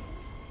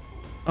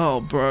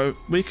 oh bro,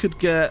 we could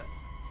get...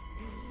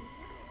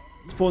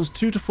 Spawns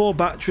 2 to 4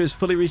 batteries,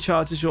 fully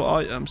recharges your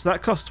item. So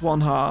that costs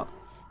 1 heart.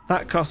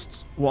 That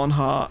costs 1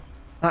 heart.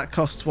 That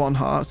costs 1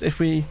 heart. So if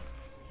we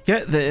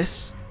get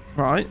this,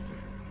 right,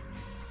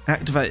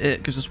 activate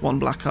it, gives us 1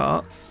 black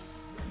heart.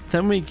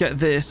 Then we get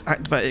this,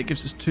 activate it,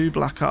 gives us 2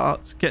 black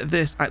hearts. Get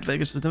this, activate it,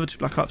 gives us another 2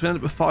 black hearts. We end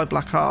up with 5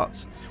 black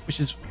hearts, which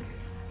is...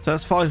 So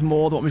that's 5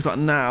 more than what we've got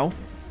now.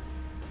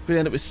 We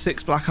end up with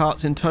 6 black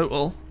hearts in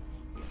total.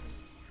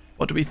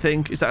 What do we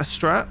think? Is that a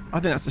strat? I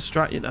think that's a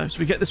strat, you know. So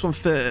we get this one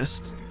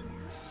first.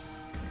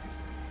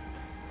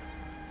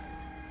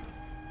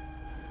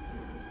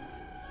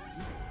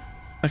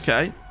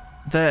 Okay.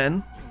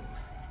 Then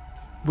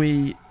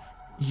we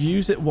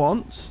use it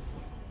once.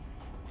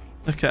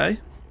 Okay.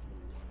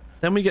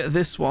 Then we get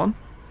this one.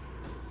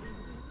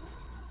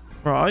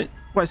 Right.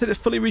 Wait, so it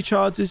fully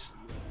recharges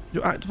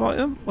your active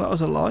item? Well, that was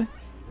a lie. And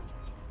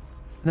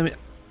then we...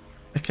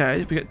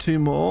 Okay, we get 2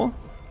 more.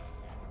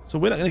 So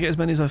we're not going to get as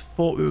many as I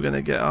thought we were going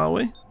to get, are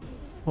we?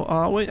 Or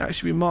are we?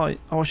 Actually, we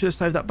might. Oh, I should have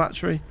saved that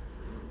battery.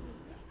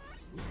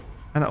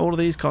 And all of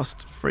these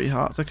cost 3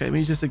 hearts. Okay, we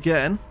use this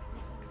again.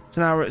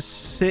 So now we're at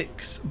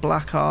 6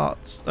 black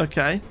hearts.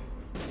 Okay.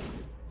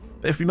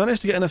 But if we manage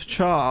to get enough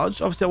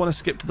charge, obviously I want to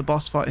skip to the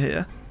boss fight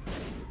here.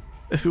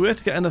 If we were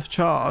to get enough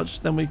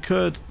charge, then we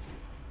could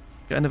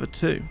get another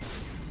 2.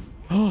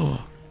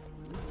 Oh.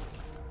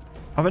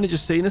 I've only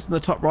just seen this in the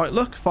top right.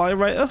 Look, fire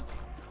rate up.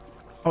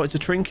 Oh, it's a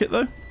trinket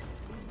though.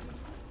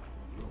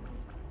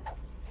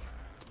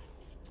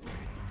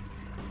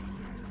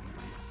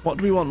 What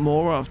do we want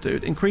more of,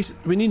 dude? Increase.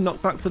 We need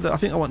knockback for the... I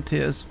think I want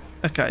tears.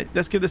 Okay,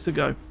 let's give this a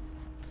go.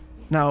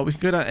 Now, we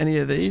can go down any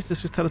of these.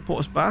 Let's just teleport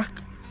us back.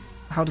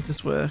 How does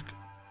this work?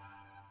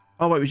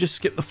 Oh, wait, we just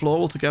skip the floor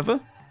altogether?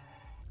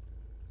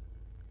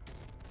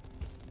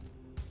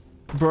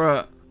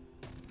 Bruh.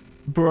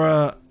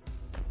 Bruh.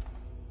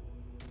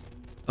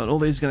 And all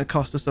these are going to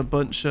cost us a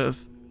bunch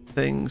of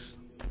things.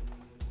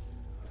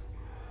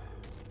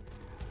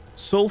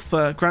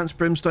 Sulfur grants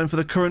brimstone for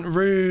the current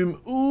room.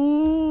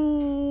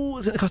 Ooh,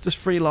 it's going to cost us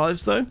 3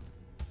 lives though.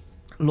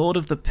 Lord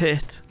of the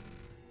Pit.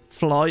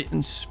 Flight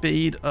and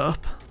speed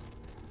up.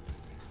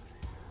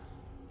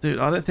 Dude,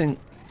 I don't think...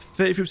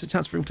 33%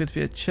 chance for room clear to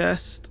be a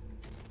chest.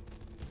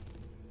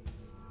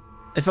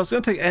 If I was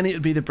going to take any, it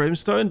would be the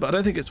brimstone, but I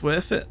don't think it's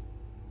worth it.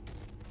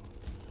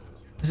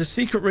 There's a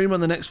secret room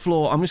on the next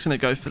floor. I'm just going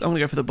to go for... I'm going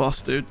to go for the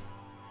boss, dude.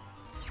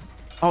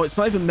 Oh, it's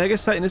not even Mega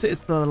Satan, is it?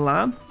 It's the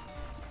lamb.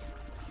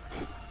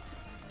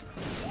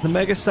 The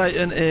Mega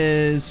Satan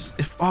is...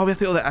 Oh, we have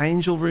to get all the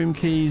angel room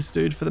keys,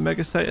 dude, for the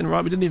Mega Satan.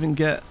 Right, we didn't even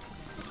get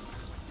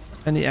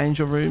any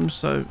angel rooms,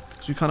 so...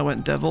 Because we kind of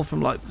went devil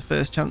from, like, the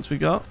first chance we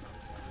got.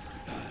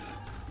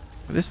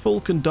 If this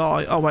fool can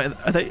die... Oh, wait,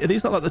 are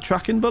these not, like, the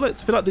tracking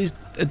bullets? I feel like these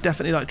are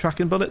definitely, like,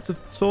 tracking bullets of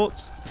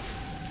sorts.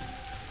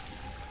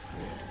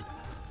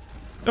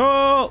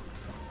 Oh!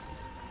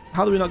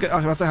 How do we not get... I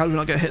was going to say, how do we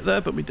not get hit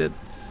there? But we did.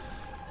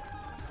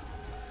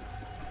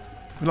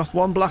 We lost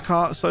 1 black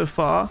heart so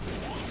far.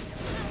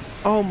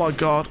 Oh my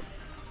god.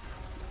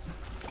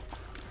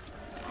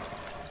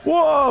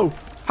 Whoa!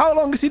 How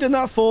long has he done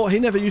that for? He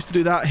never used to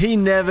do that. He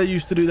never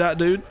used to do that,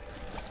 dude.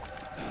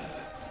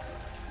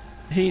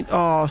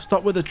 Oh,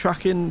 stop with the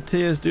tracking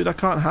tears, dude. I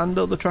can't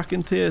handle the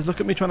tracking tears. Look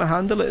at me trying to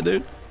handle it,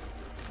 dude.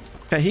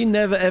 Okay, he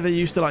never ever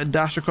used to like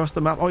dash across the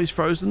map. Oh, he's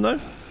frozen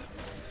though.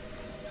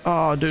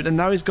 Oh, dude. And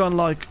now he's gone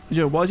like...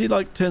 Yo, why is he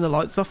like turn the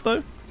lights off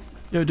though?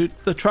 Yo, dude.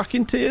 The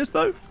tracking tears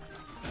though?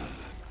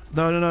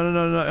 No, no, no, no,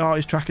 no, no. Oh,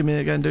 he's tracking me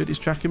again, dude. He's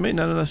tracking me.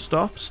 No, no, no.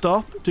 Stop.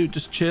 Stop. Dude,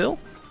 just chill.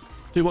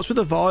 Dude, what's with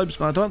the vibes,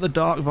 man? I don't like the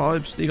dark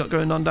vibes that you got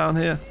going on down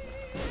here.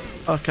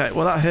 Okay,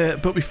 well, that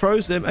hurt. But we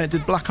froze him and it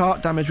did black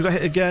heart damage. We got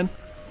hit again.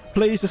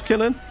 Please, just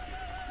kill him.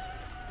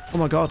 Oh,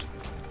 my God.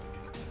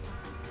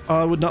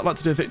 I would not like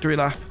to do a victory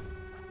lap.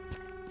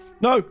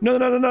 No, no,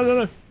 no, no, no, no,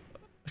 no.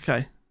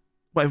 Okay.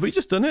 Wait, have we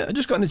just done it? I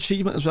just got an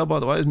achievement as well, by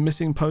the way. It's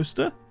missing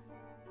poster.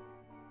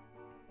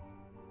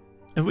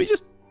 Have we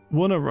just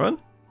won a run?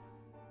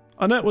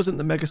 I know it wasn't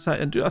the Mega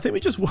Satan, dude. I think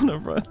we just won a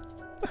run.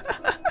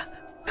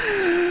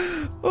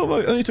 Oh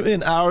my, only took me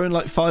an hour and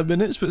like 5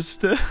 minutes, but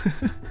still.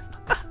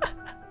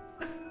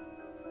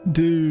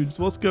 Dudes,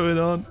 what's going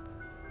on?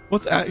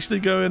 What's actually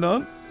going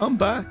on? I'm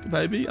back,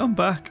 baby. I'm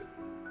back.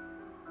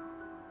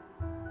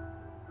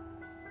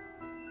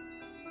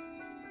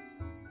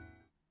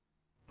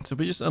 So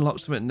we just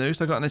unlocked something new.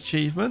 So I got an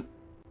achievement.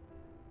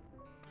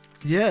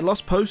 Yeah,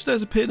 lost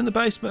posters appeared in the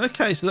basement.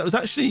 Okay, so that was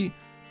actually...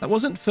 That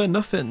wasn't for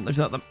nothing.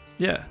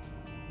 Yeah.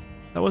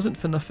 That wasn't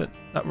for nothing,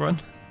 that run.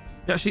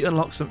 We actually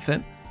unlocked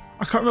something.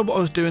 I can't remember what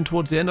I was doing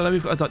towards the end. I know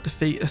we've got to like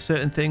defeat a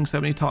certain thing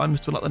so many times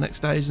to like the next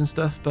stage and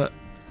stuff, but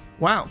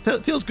wow,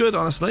 feels good,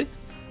 honestly.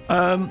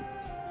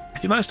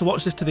 If you manage to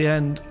watch this to the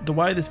end, the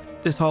way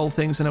this whole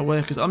thing's going to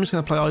work is I'm just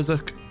going to play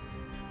Isaac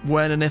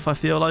when and if I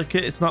feel like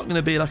it. It's not going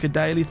to be like a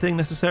daily thing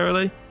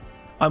necessarily.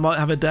 I might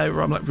have a day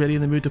where I'm like really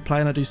in the mood to play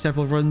and I do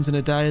several runs in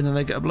a day and then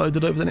they get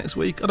uploaded over the next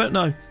week. I don't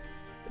know.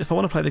 If I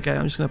want to play the game,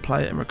 I'm just going to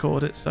play it and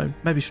record it, so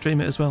maybe stream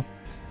it as well.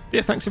 But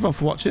yeah, thanks everyone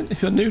for watching.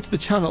 If you're new to the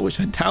channel, which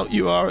I doubt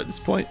you are at this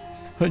point,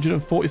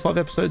 145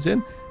 episodes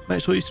in,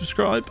 make sure you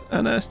subscribe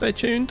and stay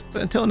tuned.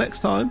 But until next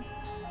time,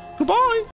 goodbye!